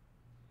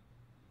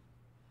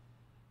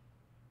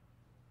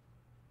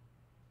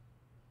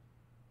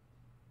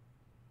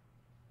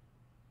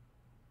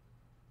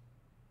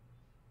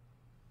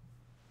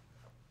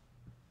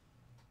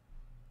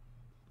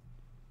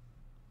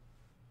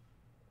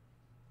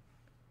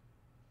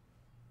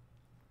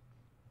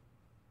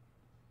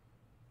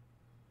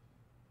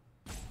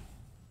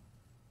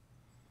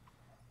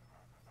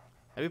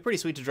 It'd be pretty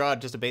sweet to draw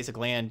just a basic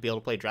land, be able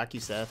to play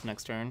Drakuseth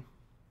next turn.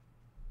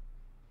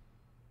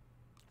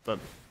 But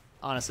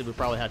honestly, we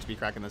probably have to be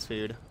cracking this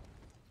food.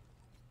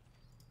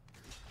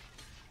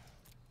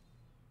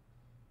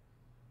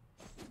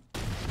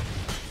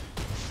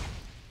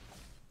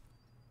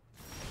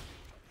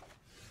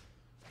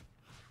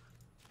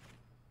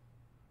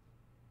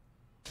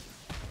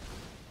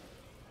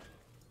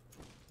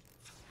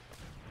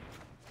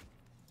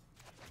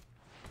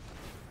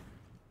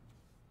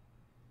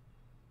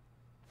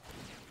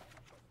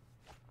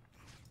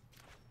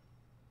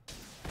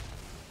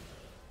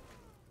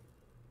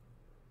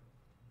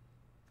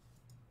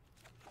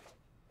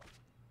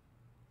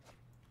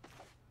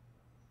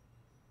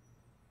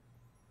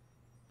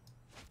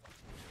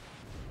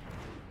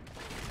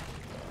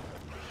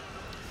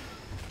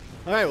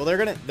 All right, well they're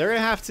gonna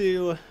have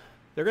to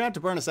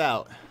burn us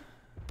out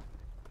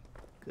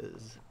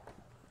because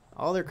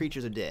all their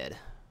creatures are dead.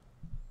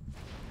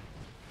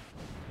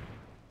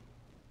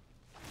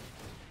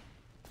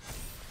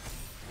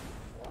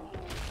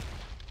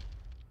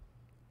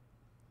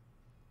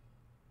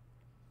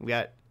 We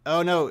got,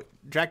 oh no,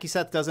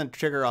 Drakuseth doesn't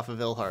trigger off of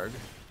Ilharg.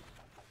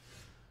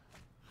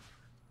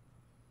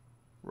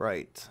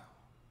 Right.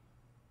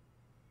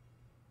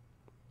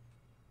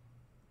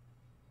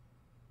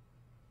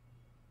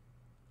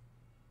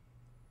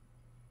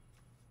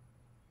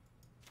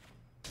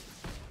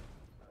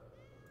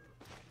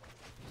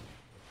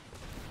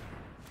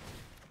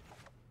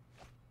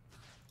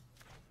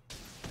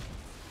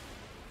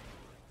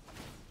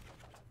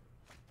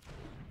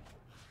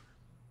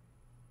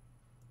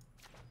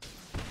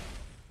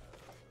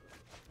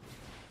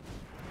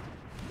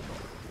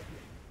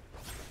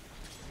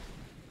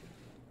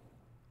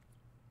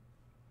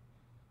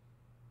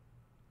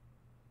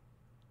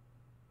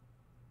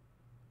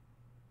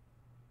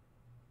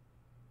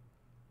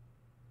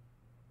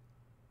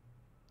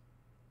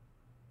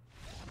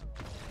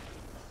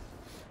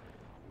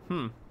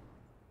 All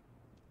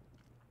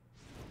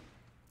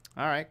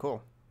right,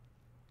 cool.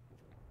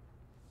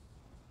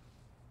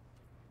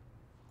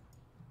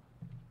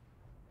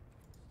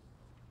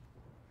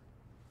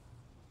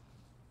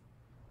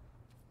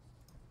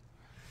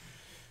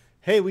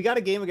 Hey, we got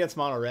a game against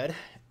Mono Red.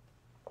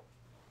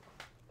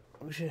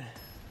 We should.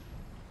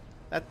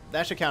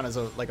 That should count as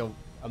a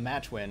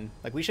match win.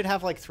 Like we should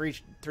have like three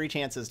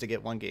chances to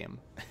get one game.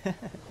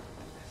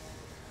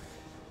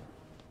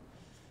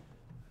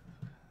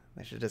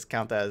 They should just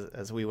count that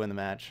as we win the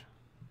match.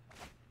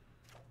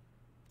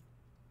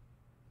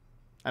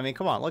 I mean,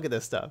 come on, look at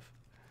this stuff.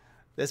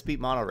 This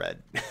beat Mono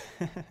Red.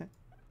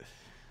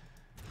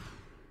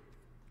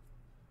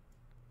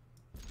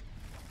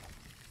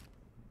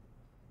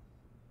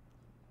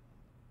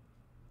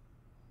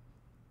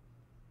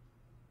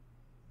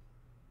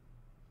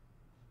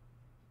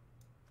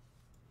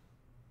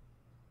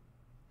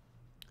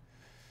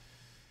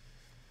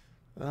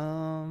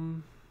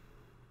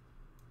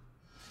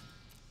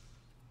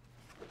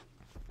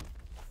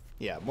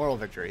 Yeah, moral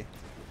victory.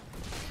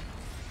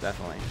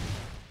 Definitely.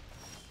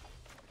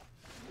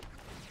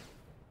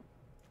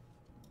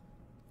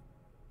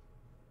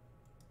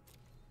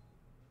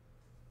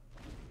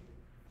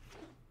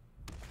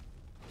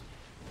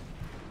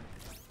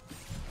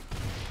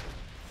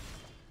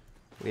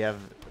 We have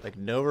like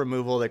no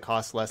removal that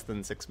costs less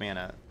than 6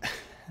 mana.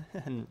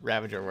 And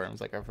Ravager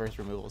Worm's like our first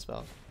removal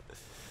spell.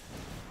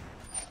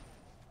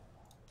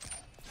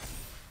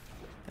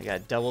 I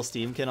got double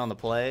Steamkin on the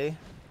play.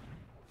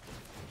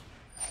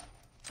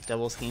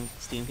 Double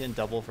Steamkin,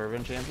 double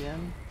Fervent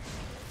Champion.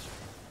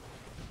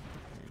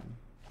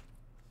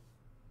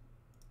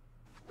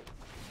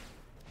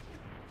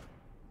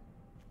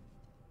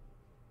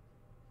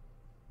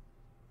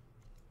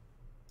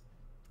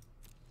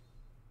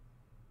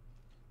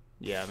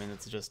 Yeah, I mean,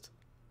 it's just...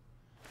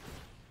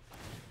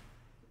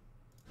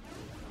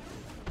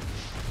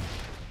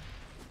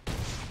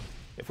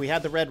 If we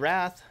had the Red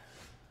Wrath...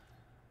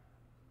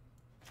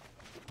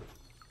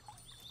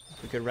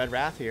 We could Red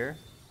Wrath here.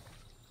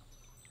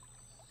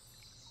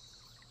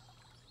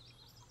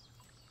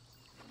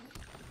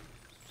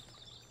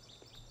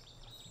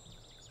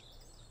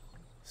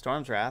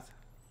 Storm's Wrath.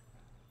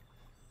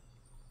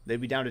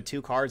 They'd be down to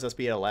 2 cards, us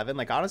be at 11.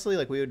 Like, honestly,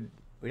 like, we'd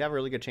have a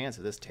really good chance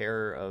if this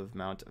Terror of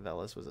Mount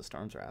Velis was a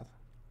Storm's Wrath.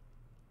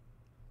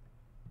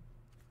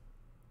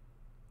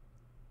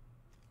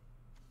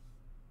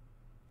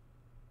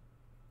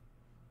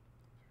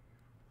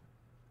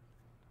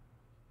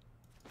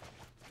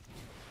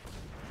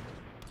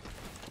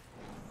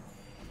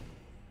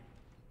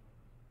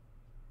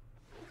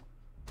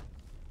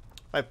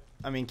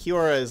 I mean,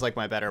 Kiora is like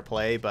my better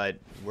play, but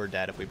we're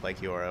dead if we play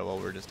Kiora. Well,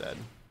 we're just dead.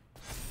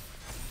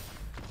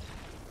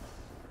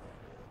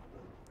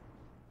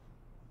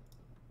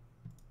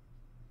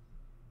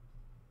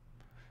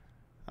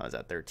 I was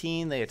at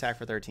 13. They attack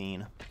for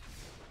 13.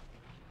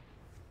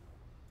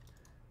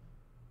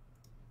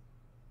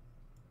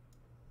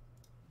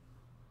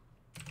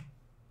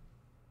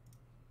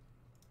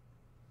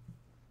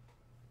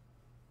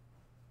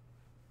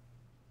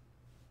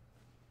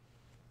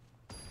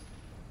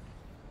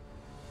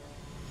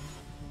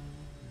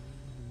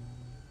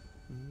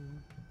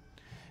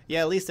 Yeah,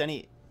 at least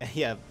any...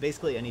 Yeah,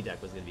 basically any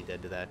deck was going to be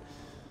dead to that.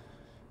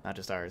 Not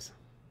just ours.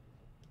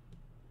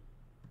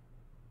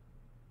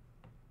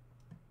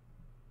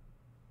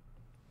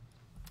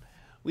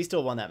 We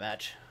still won that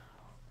match.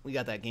 We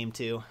got that game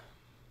too.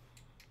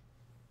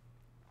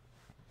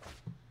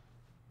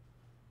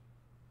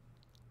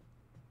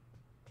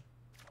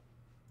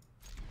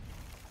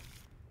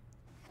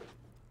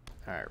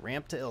 Alright,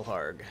 ramp to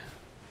Ilharg.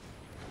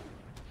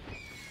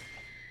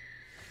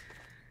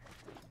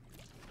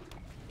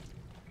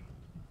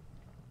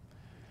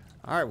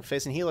 Alright, we're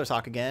facing Healer's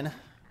Hawk again.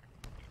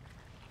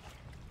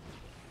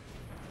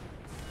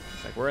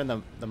 It's like we're in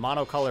the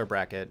mono color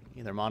bracket.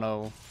 Either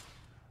mono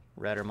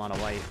red or mono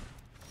white.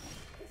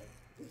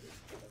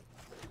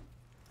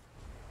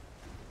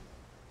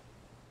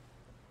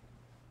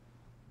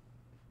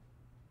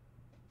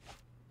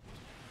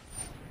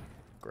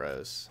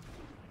 Gross.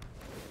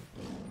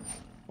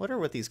 What are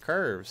with these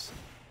curves?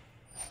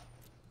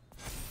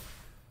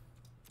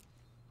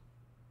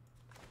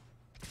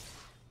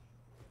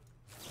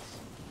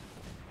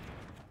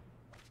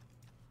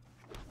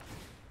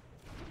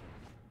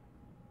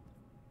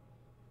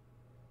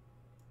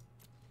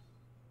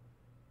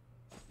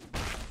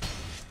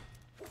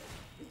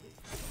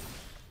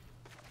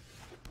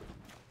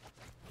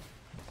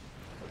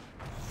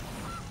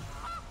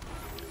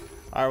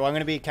 Alright, well, I'm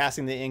going to be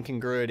casting the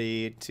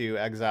Incongruity to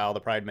exile the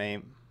Pride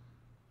Mate.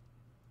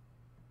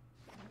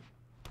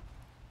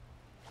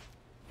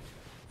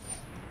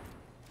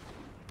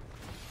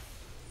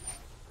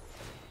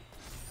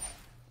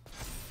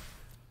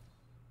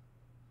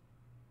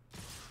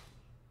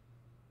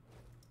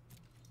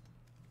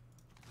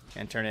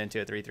 And turn it into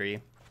a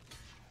 3/3.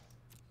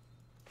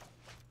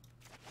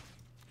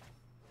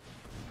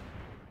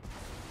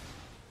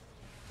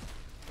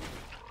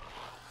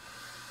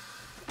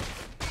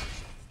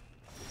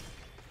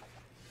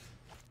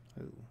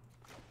 Ooh.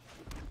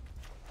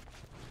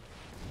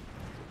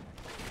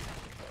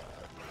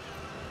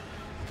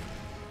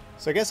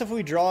 So I guess if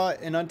we draw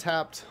an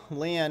untapped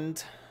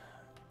land,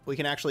 we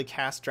can actually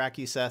cast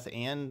Dracuseth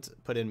and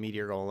put in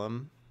Meteor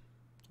Golem.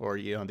 Or,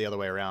 you know, the other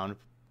way around.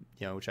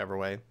 You know, whichever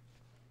way.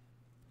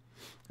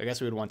 I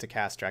guess we would want to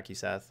cast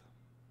Dracuseth.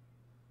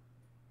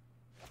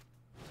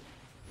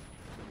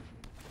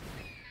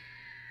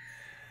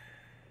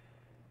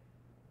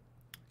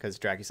 Because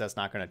Dracuseth's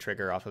not going to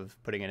trigger off of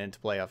putting it into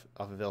play off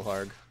of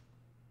Vilharg.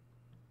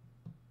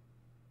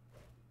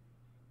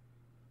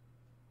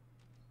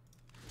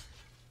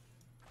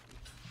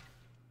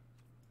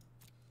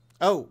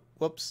 Oh,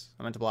 whoops.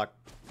 I meant to block.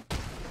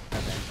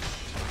 Okay.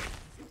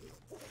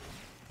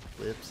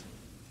 Whoops.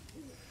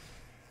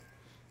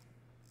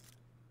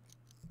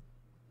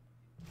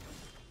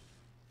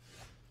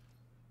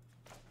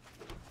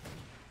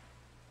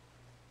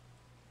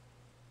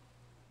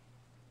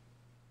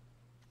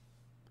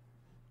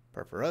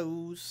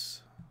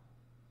 Perforos.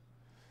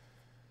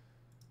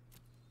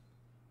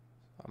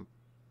 I'm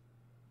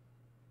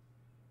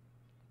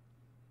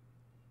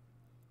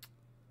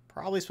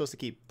probably supposed to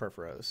keep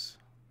Perforos.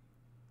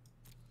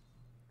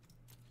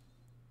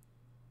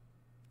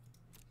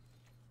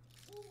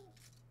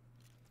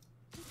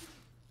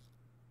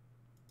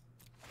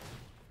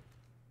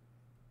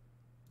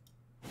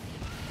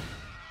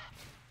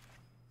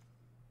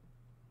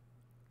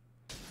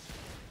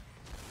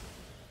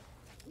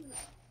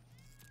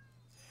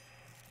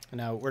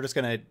 Now we're just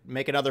gonna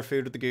make another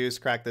food with the goose,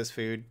 crack this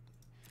food,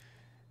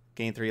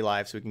 gain 3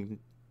 life, so we can,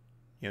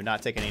 you know,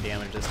 not take any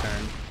damage this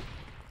turn.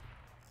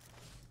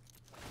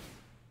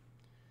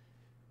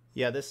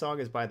 Yeah, this song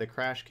is by the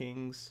Crash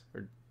Kings,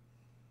 or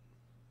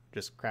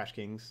just Crash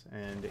Kings,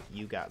 and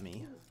You Got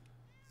Me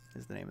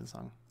is the name of the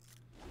song.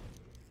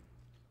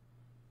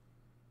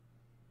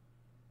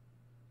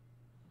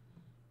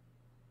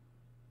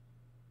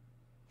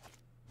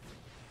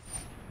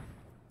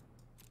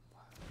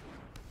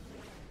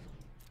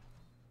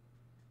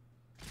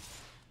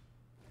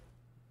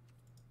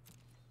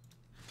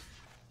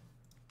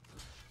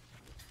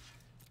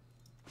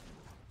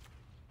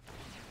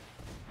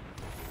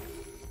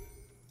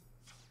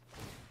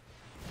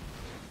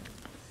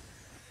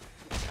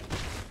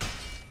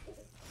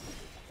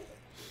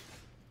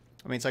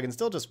 I mean, so I can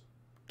still just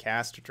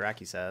cast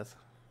Dracuseth.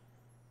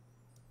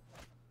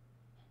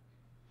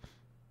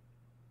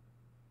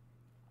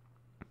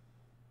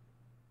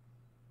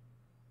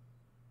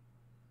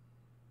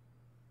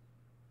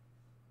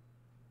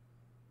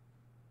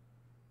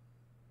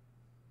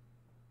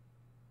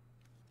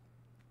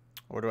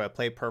 Or do I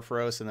play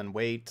Perforos and then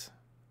wait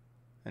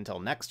until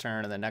next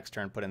turn, and then next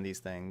turn put in these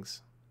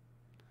things?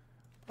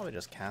 Probably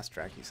just cast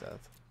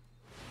Dracuseth.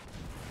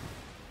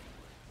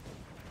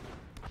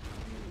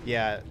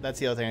 Yeah, that's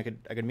the other thing.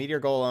 I could Meteor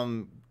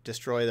Golem,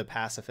 destroy the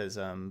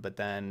pacifism, but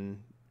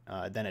then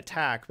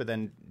attack. But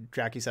then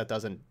Dracuseth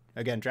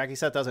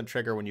doesn't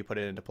trigger when you put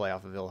it into play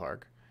off of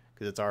Vilharg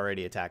because it's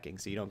already attacking,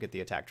 so you don't get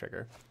the attack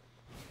trigger.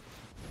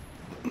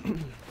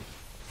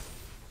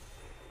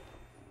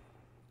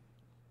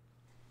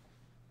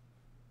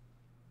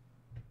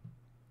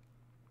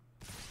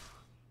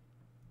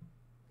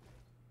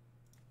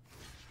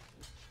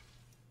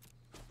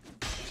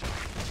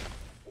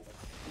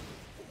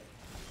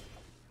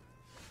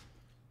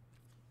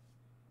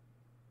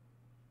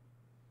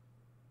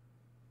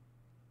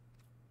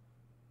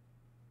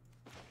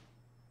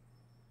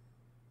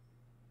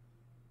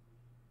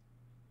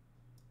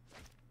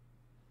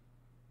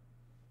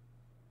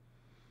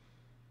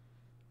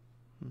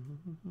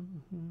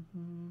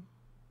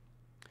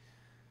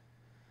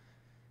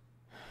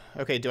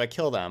 Okay, do I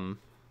kill them?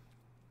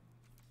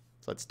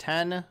 So it's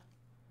 10,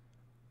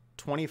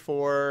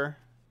 24.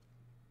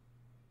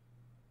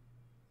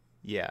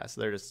 Yeah, so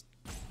they're just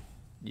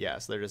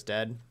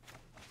dead.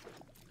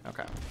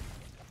 Okay.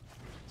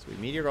 So we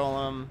Meteor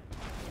Golem.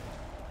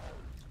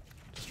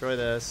 Destroy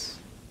this.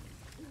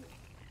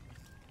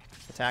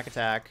 Attack,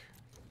 attack.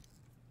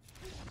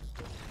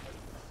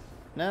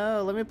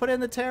 No, let me put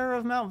in the Terror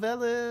of Mount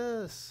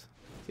Velis.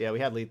 So yeah, we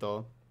had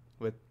lethal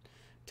with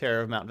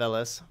Terror of Mount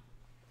Velis.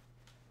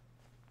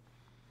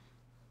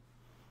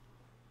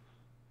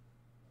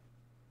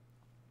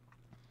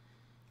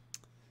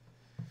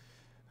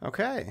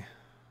 Okay.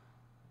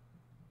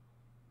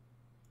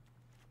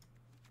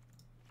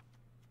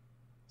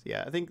 So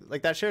yeah, I think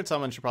like that shared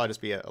summon should probably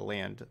just be a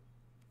land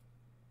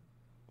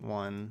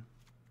one.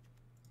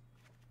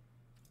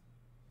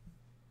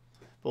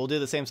 But we'll do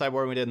the same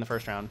sideboard we did in the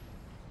first round.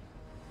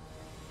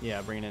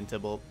 Yeah, bringing in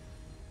Tybalt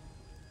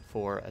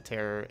for a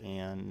terror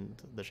and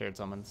the shared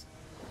summons.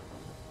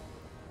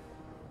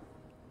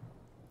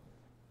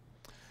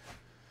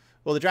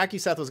 Well, the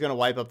Dracuseth was going to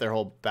wipe up their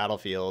whole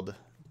battlefield,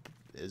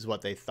 is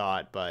what they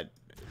thought, but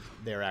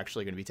they're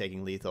actually going to be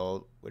taking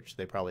lethal, which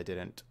they probably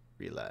didn't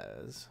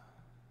realize.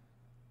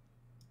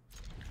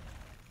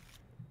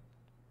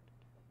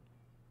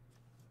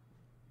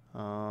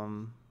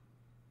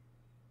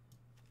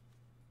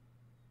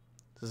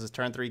 This is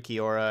turn 3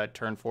 Kiora,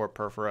 turn 4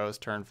 Perforos,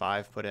 turn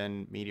 5 put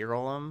in Meteor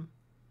Golem.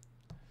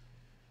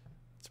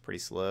 It's pretty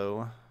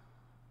slow.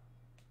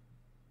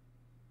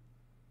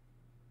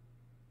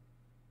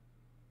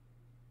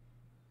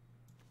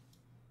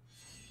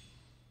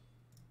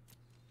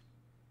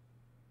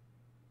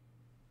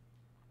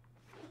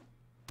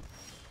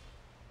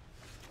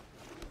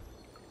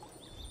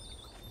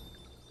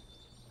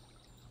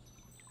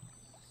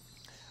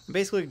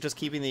 Basically just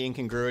keeping the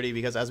incongruity,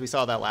 because as we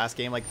saw that last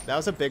game, like that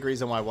was a big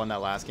reason why I won that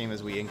last game,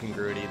 is we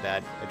incongruity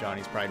that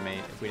Johnny's Pride Mate.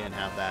 If we didn't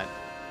have that,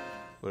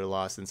 we would have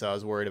lost. And so I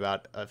was worried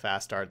about a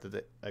fast start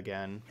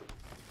again.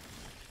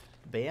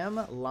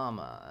 Bam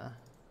Llama.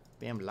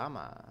 Bam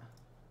Llama.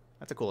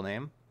 That's a cool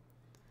name.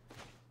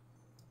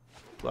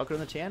 Welcome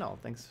to the channel.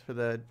 Thanks for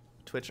the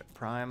Twitch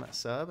Prime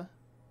sub. Hope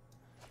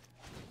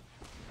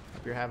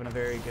you're having a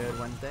very good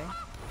Wednesday.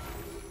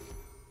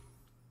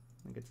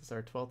 And gets us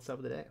our 12th sub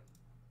of the day.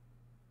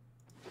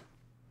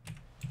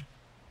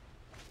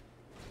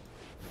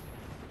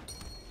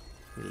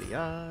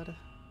 Iliad.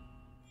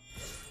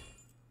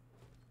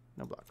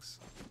 No blocks.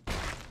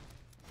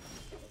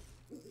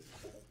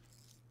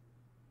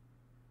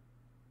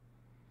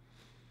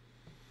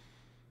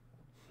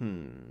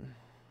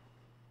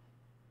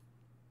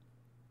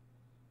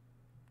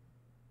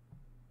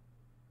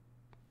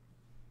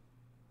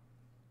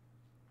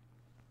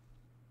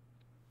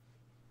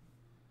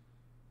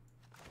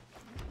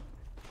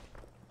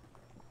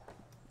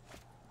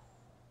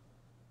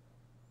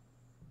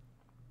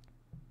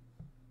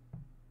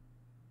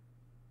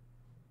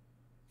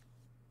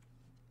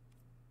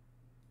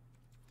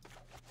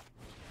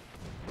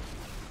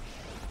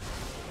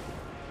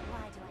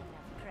 Why do I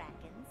love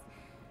dragons?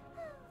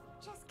 Oh,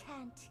 just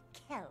can't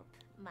help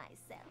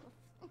myself.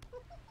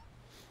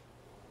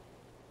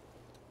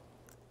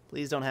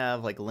 Please don't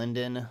have like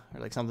Linden or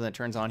like something that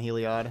turns on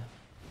Heliod.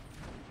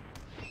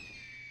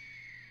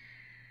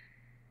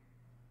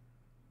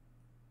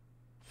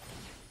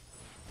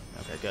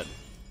 Okay, good.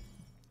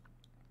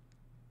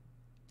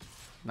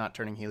 Not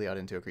turning Heliod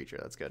into a creature,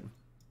 that's good.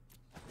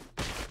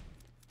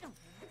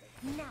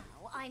 Now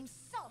I'm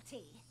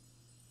salty.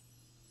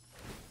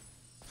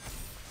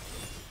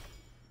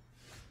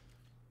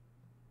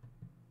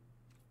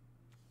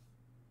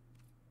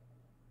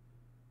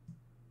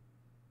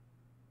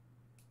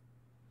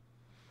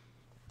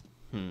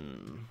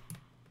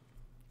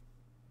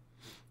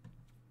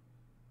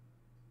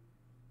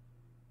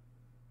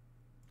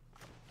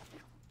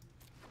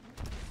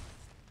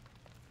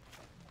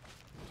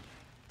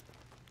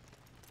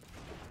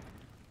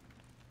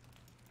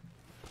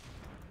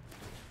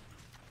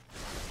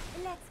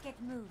 Let's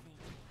get moving.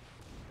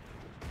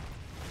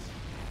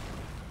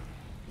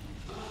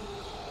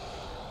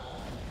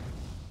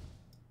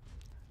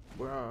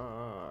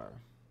 Roar.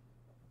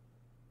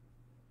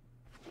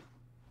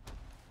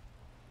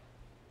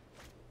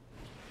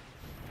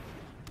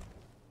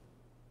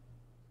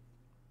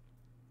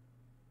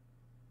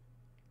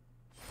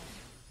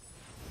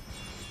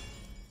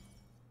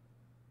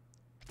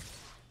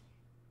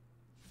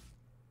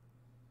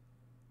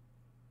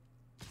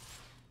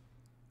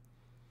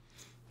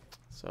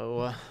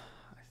 So, I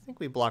think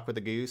we block with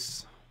the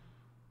goose.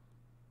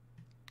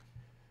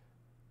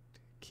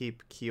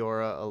 Keep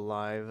Kiora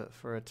alive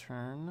for a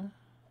turn.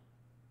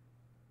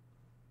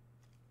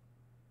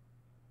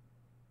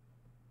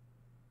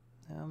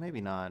 No, maybe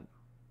not.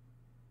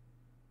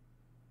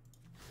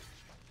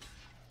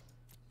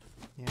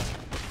 Yeah.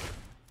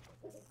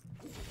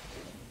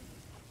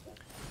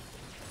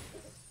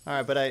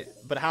 All right,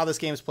 but how this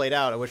game's played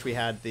out, I wish we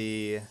had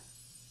the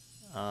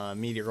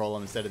Meteor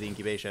Golem instead of the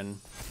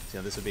incubation.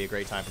 So, this would be a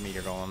great time for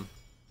Meteor Golem.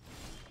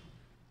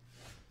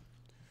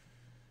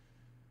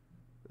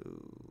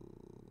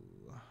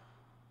 Ooh.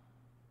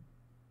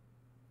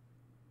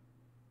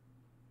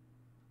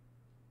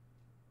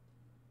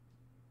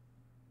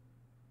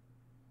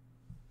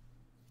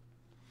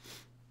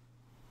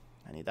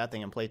 I need that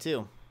thing in play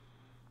too.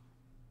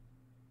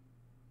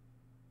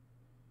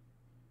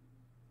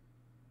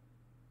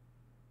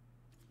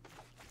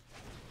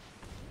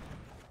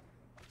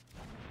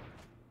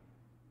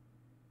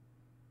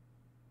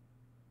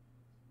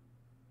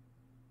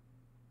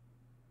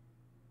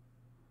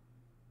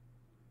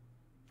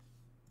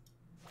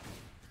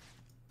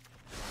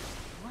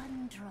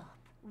 One drop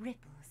ripples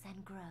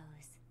and grows.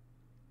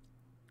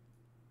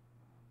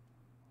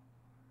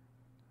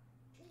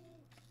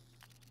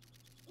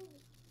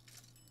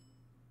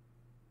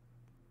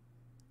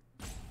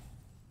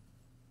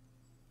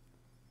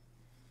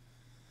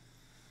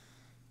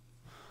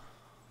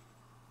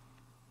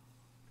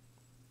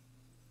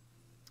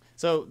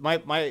 So my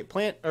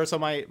plan, or so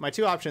my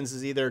two options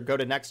is either go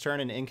to next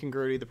turn and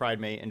incongruity the Pride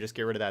Mate and just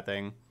get rid of that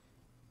thing.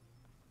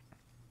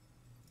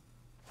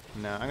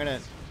 No, I'm gonna,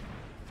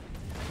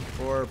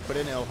 or put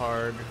in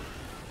Ilharg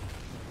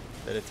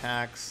that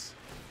attacks,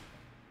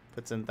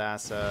 puts in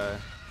Thassa.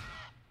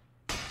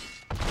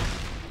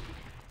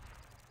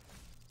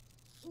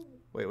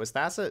 Wait, was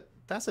Thassa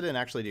didn't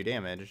actually do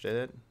damage, did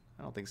it?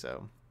 I don't think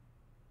so.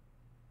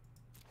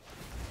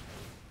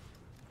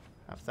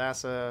 Have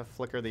Thassa,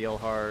 flicker the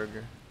Ilharg.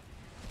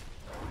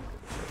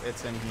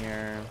 It's in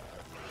here.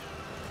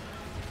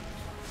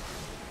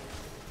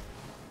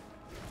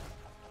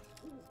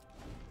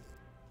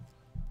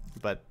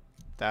 But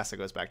Thassa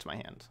goes back to my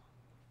hand.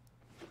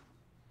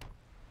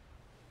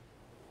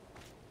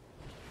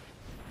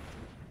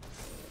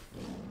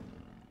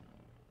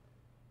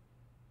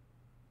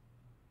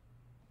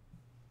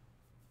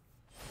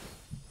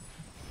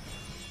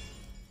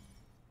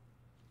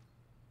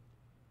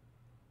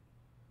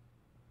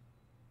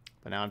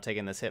 But now I'm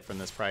taking this hit from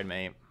this Pride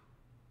Mate.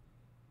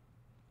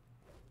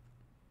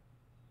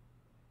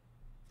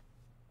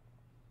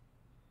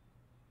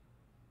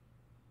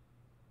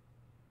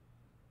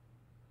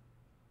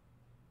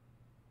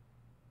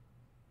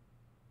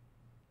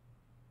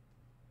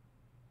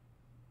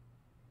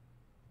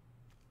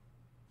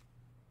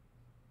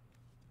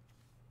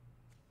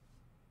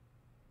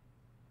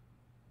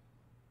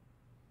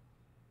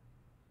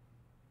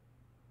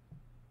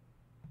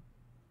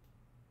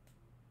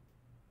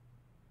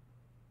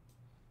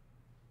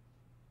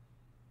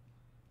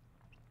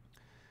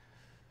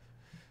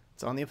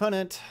 It's on the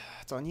opponent.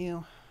 It's on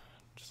you.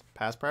 Just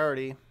pass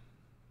priority.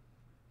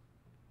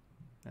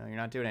 No, you're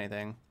not doing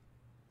anything.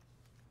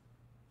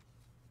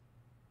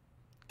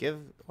 Why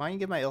don't you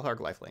give my Ilharg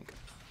lifelink?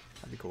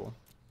 That'd be cool.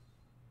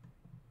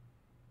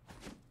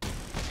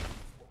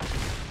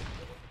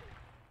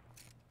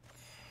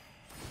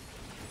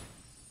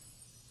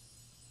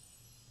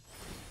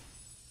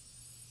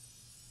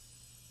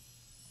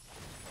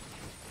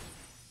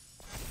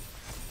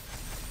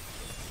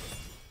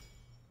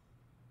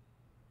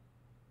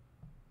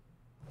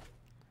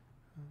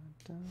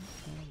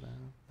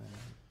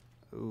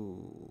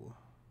 Ooh.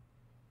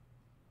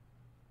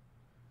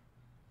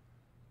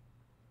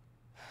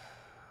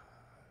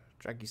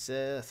 Drag you,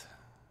 Sith.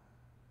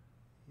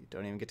 You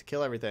don't even get to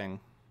kill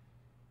everything.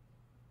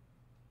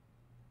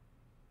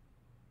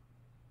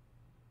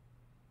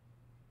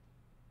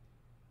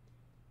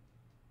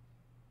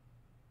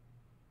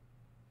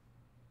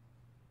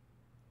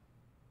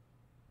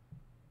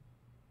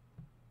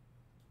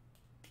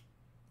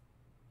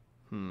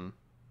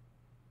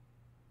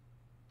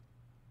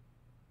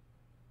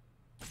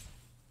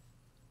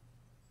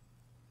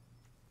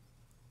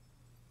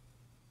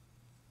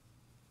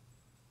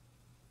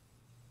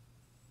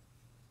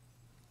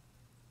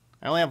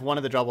 I only have one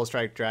of the double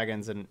strike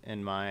dragons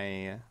in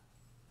my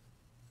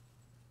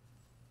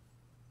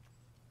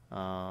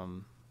I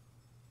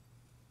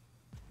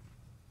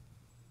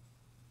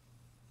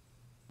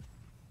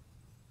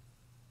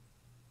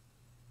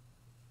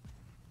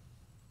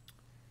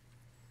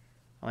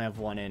only have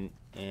one in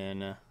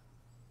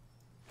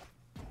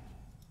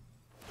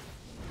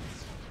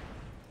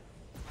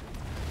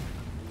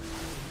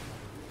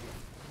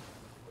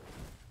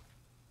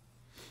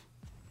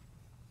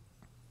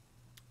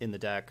the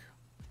deck.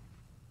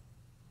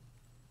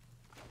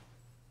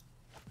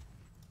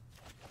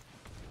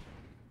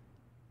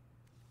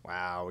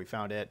 Wow, we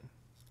found it.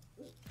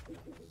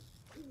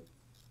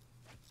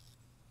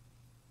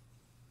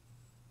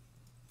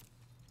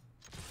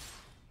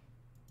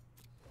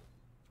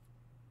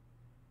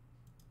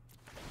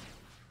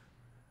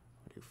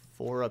 Do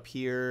 4 up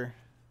here,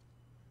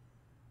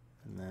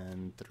 and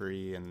then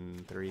 3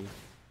 and 3.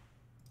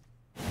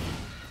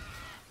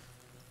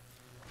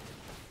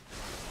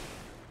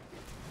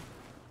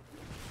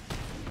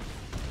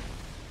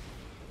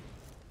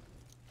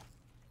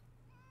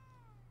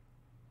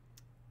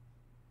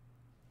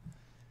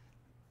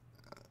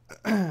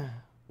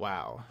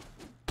 Wow.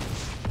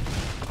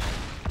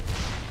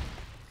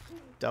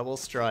 Double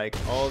strike.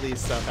 All these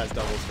stuff has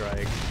double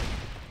strike.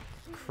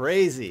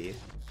 Crazy.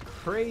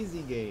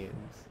 Crazy games.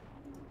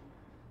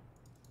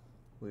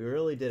 We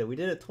really did it. We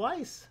did it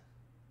twice.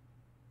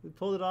 We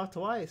pulled it off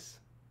twice.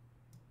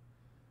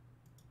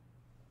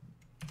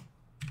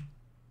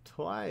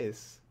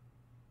 Twice.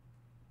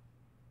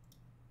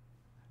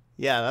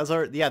 Yeah, that's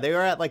our, yeah, they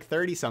were at like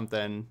 30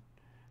 something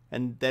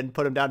and then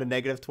put them down to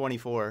negative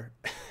 24.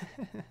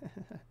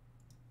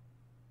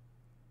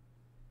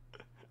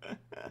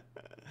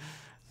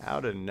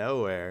 Out of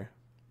nowhere.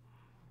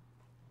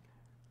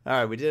 All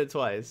right, we did it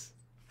twice.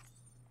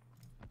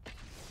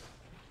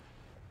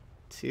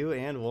 2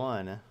 and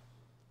 1.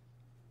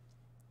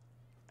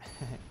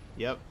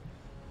 Yep.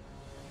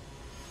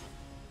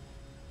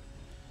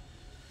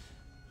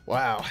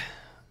 Wow.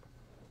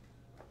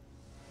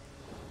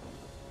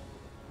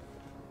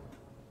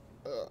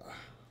 Ugh.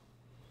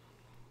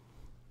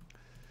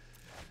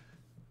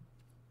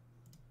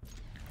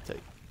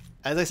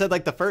 As I said,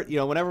 like the first, you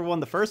know, whenever we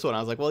won the first one, I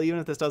was like, well, even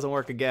if this doesn't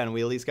work again,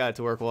 we at least got it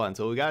to work once.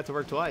 So we got it to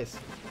work twice.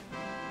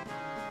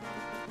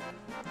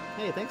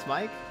 Hey, thanks,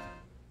 Mike.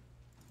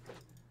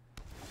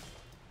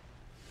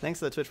 Thanks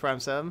to the Twitch Prime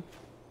sub.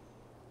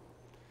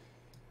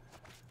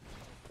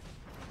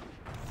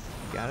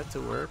 Got it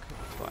to work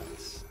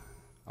twice.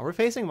 Are we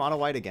facing mono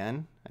white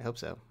again? I hope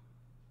so.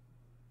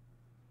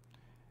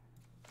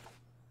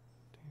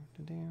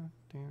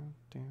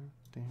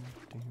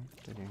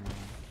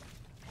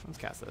 Let's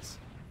cast this.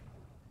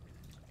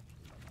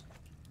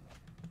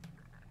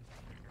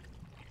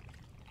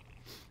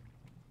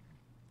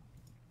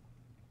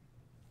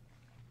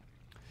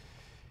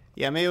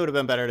 Yeah, maybe it would have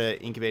been better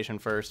to incubation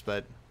first,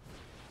 but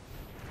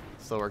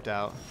still worked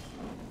out.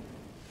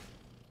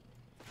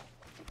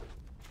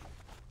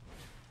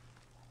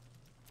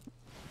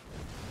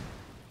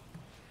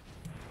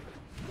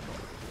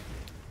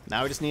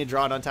 Now we just need to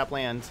draw an untapped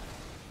land.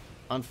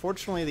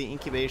 Unfortunately, the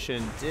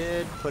incubation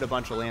did put a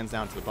bunch of lands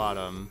down to the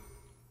bottom.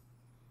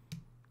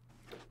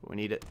 We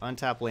need an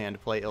untapped land to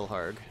play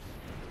Ilharg.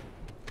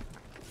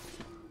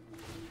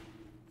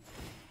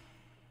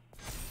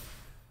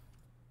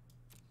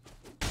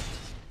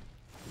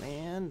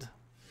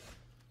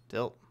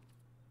 Tilt.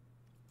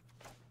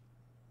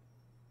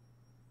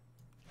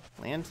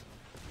 Land.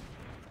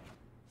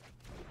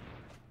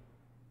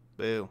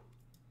 Boo.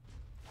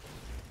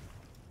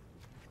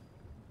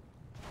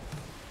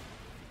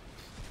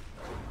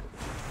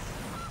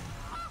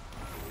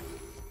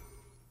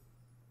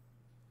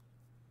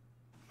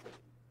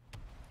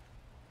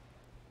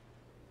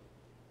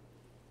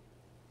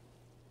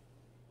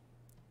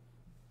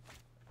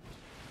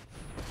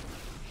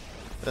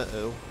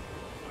 Uh-oh.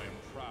 I am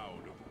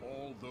proud of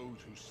all those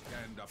who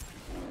stand up to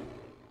you.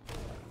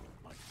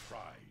 My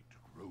pride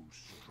grows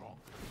stronger.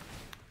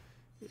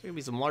 There's gonna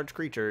be some large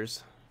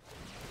creatures.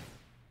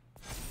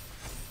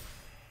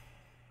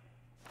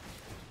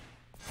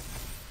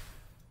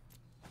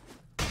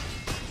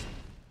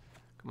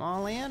 Come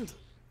on, land.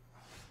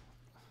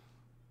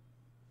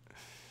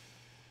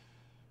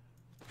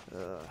 My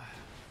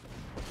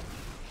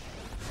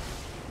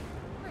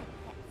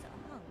pets are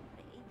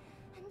hungry,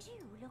 and you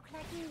look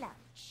like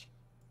lunch.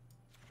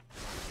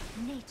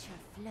 Nature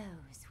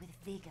flows with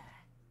vigor.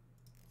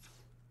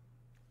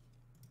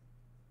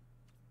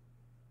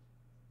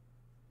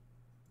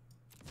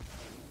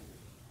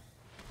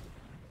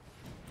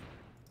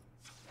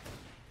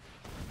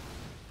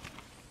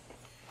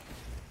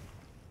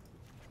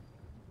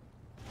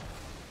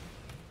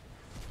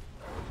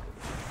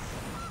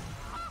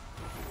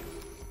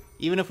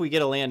 Even if we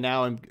get a land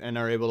now and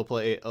are able to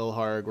play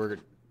Ilharg,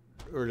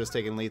 we're just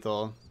taking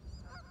lethal.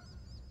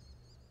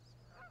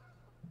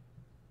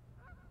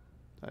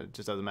 It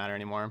just doesn't matter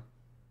anymore.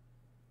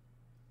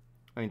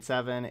 I mean,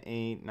 7,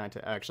 8, 9,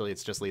 10. Actually,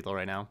 it's just lethal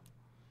right now.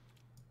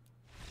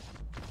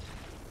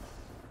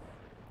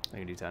 I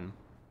can do 10.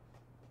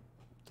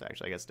 So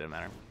actually, I guess it didn't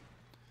matter.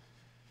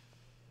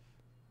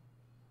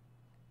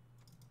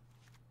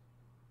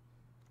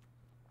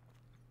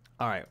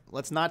 All right,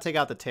 let's not take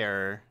out the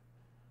Terror.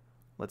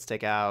 Let's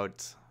take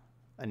out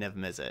a Niv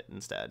Mizzet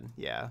instead.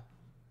 Yeah.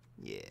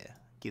 Yeah.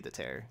 Keep the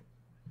Terror.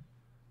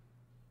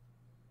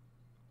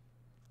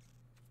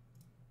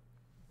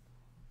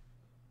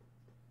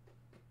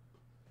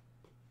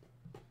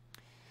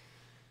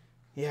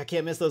 Yeah, I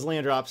can't miss those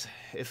land drops.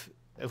 If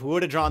we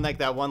would have drawn like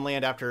that one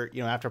land after,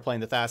 after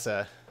playing the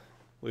Thassa,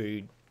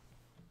 we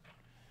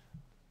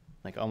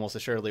like almost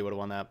assuredly would have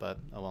won that, but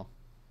oh well.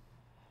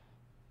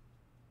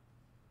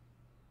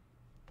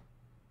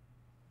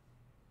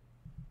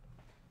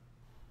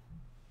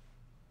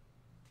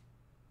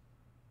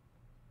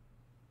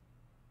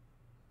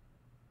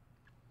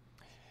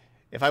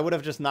 If I would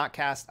have just not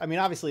cast... I mean,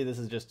 obviously this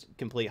is just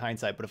complete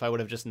hindsight, but if I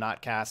would have just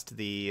not cast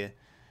the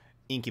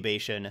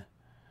incubation...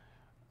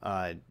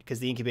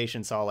 because the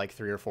incubation saw like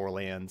 3 or 4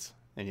 lands,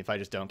 and if I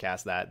just don't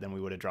cast that, then we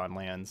would have drawn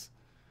lands.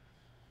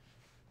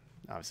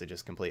 Obviously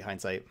just complete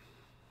hindsight.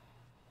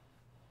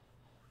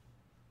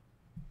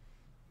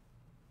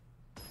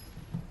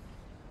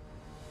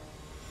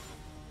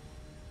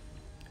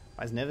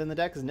 Why is Niv in the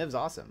deck? Because Niv's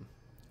awesome.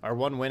 Our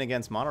one win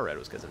against Mono Red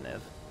was because of Niv.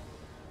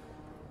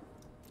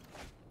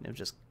 Niv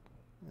just...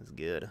 is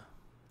good.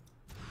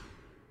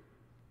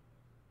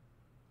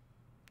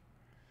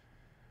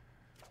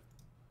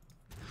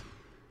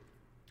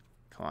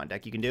 Come on,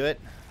 deck, you can do it.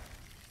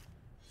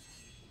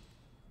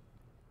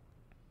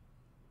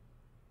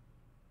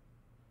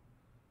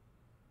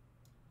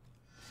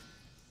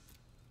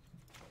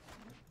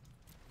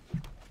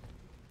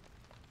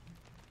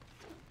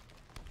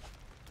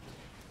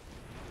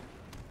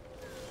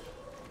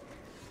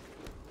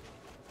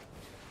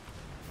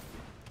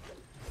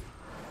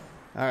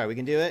 All right, we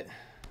can do it.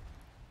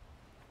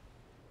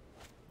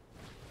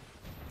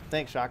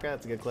 Thanks, Shaka.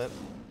 That's a good clip.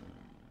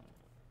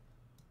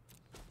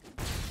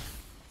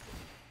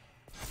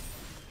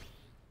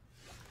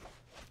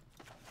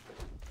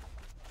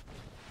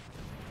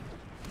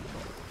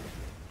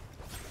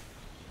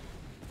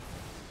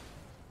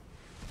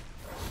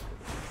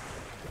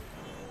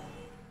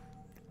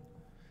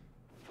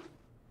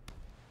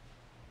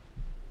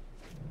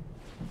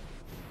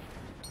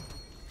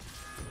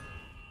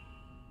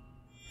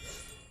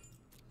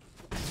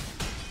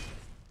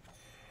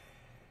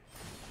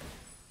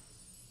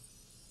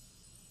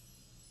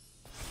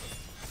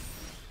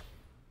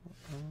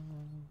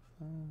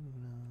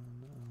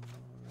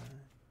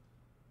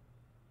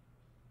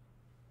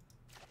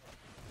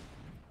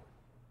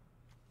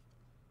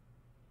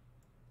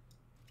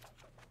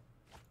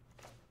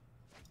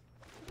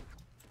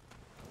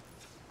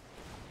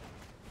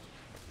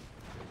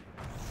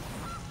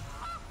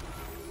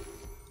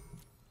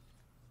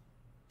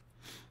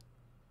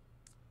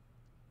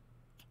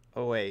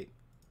 Oh, wait.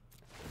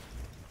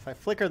 If I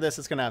flicker this,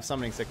 it's going to have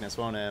Summoning Sickness,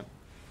 won't it?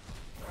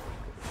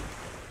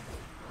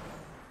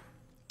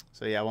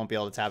 So yeah, I won't be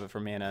able to tap it for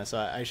mana. So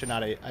I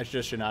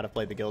just should not have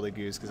played the Gilded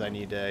Goose because I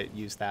need to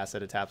use Thassa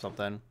to tap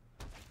something.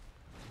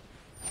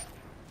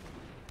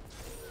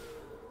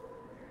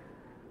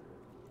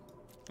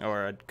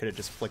 Or I could have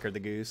just flickered the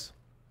Goose.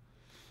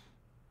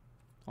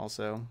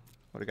 Also,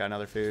 would have got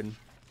another food.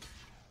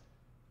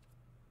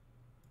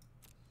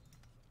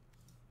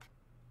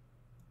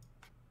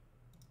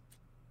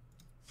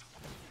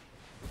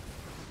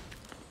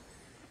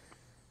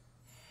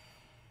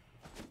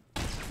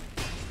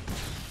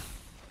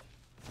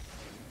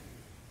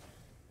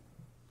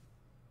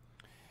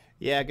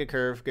 Yeah, good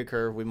curve, good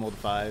curve. We mulled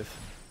 5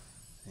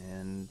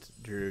 and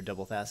drew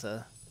double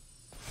Thassa.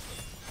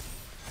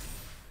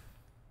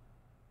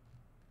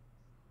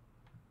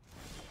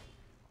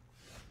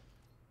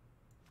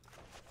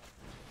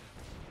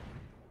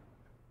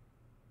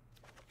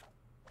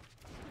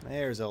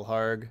 There's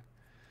Ilharg.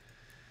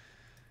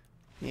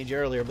 Need you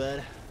earlier,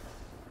 bud.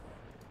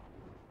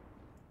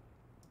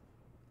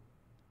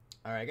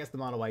 Alright, I guess the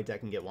mono white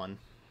deck can get one.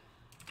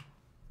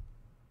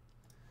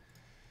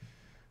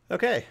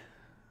 Okay.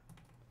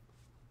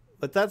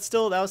 But that was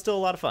still a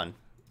lot of fun.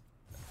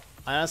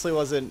 I honestly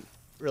wasn't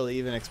really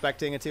even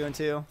expecting a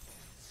 2-2.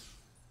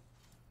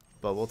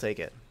 But we'll take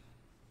it.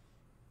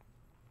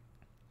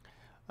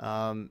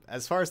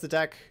 As far as the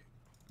deck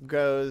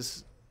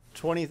goes,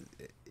 20...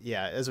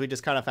 Yeah, as we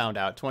just kind of found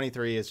out,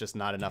 23 is just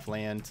not enough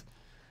land.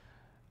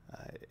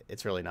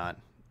 It's really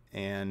not.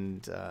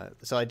 And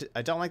so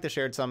I don't like the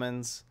shared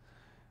summons.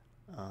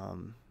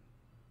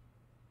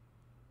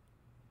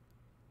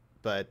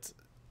 But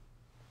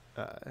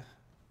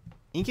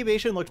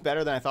incubation looked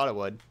better than I thought it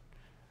would.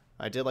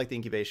 I did like the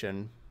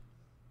incubation.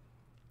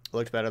 It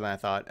looked better than I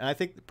thought. And I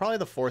think probably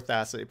the 4th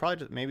Thassa, you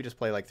probably maybe just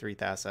play like 3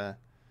 Thassa.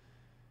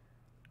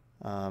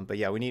 But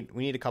yeah, we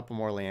need a couple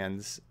more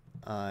lands.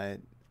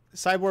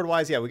 Sideboard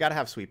wise, yeah, we got to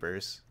have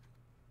sweepers.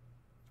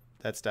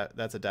 That's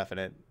a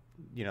definite,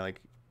 you know, like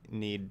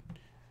need,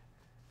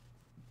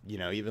 you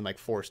know, even like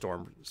 4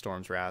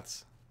 storms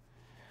wraths.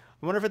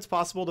 I wonder if it's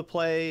possible to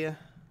play.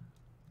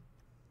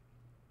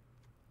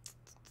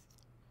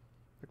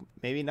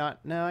 Maybe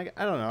not. No, I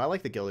don't know. I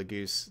like the Gilded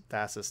Goose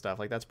Thassa stuff.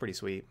 Like that's pretty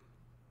sweet.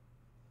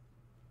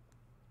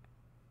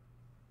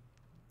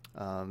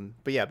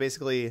 But yeah,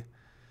 basically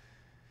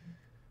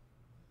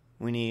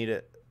we need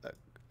a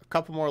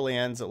couple more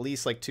lands, at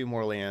least like 2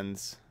 more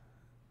lands,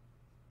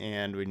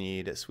 and we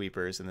need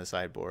sweepers in the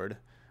sideboard.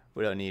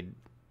 We don't need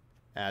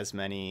as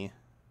many.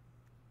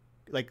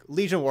 Like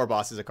Legion War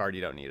Boss is a card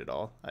you don't need at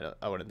all.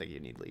 I wouldn't think you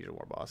need Legion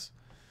War Boss.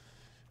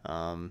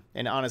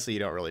 And honestly, you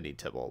don't really need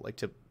Tibble. Like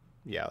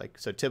yeah, like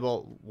so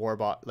Tibble War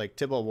Boss, like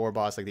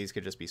these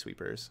could just be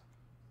sweepers.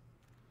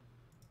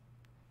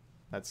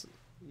 That's,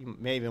 you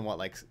may even want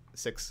like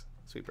 6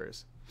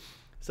 sweepers.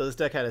 So this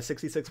deck had a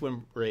 66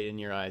 win rate in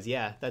your eyes.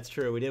 Yeah, that's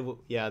true. We did.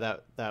 Yeah,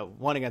 that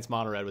one against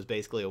Mono Red was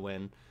basically a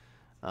win.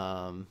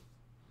 So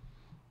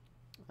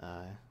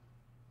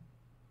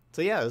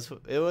yeah,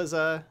 it was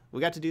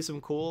we got to do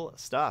some cool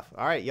stuff.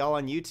 All right, y'all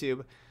on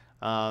YouTube,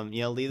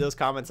 you know, leave those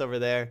comments over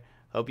there.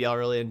 Hope y'all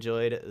really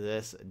enjoyed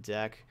this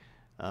deck.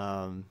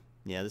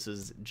 Yeah, this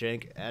was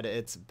jank at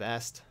its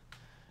best.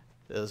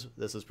 This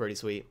was pretty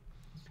sweet.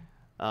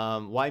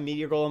 Why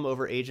Meteor Golem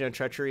over Agent of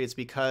Treachery? It's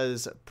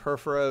because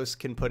Perforos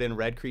can put in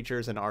red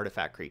creatures and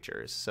artifact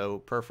creatures. So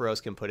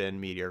Perforos can put in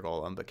Meteor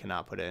Golem, but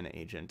cannot put in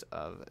Agent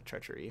of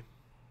Treachery.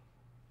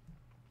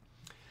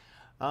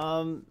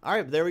 All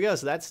right, there we go.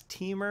 So that's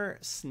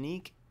Temur,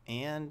 Sneak,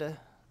 and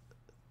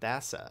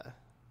Thassa.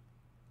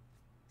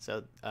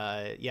 So,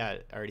 yeah,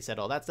 I already said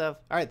all that stuff.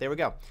 All right, there we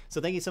go.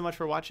 So thank you so much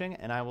for watching,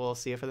 and I will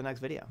see you for the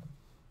next video.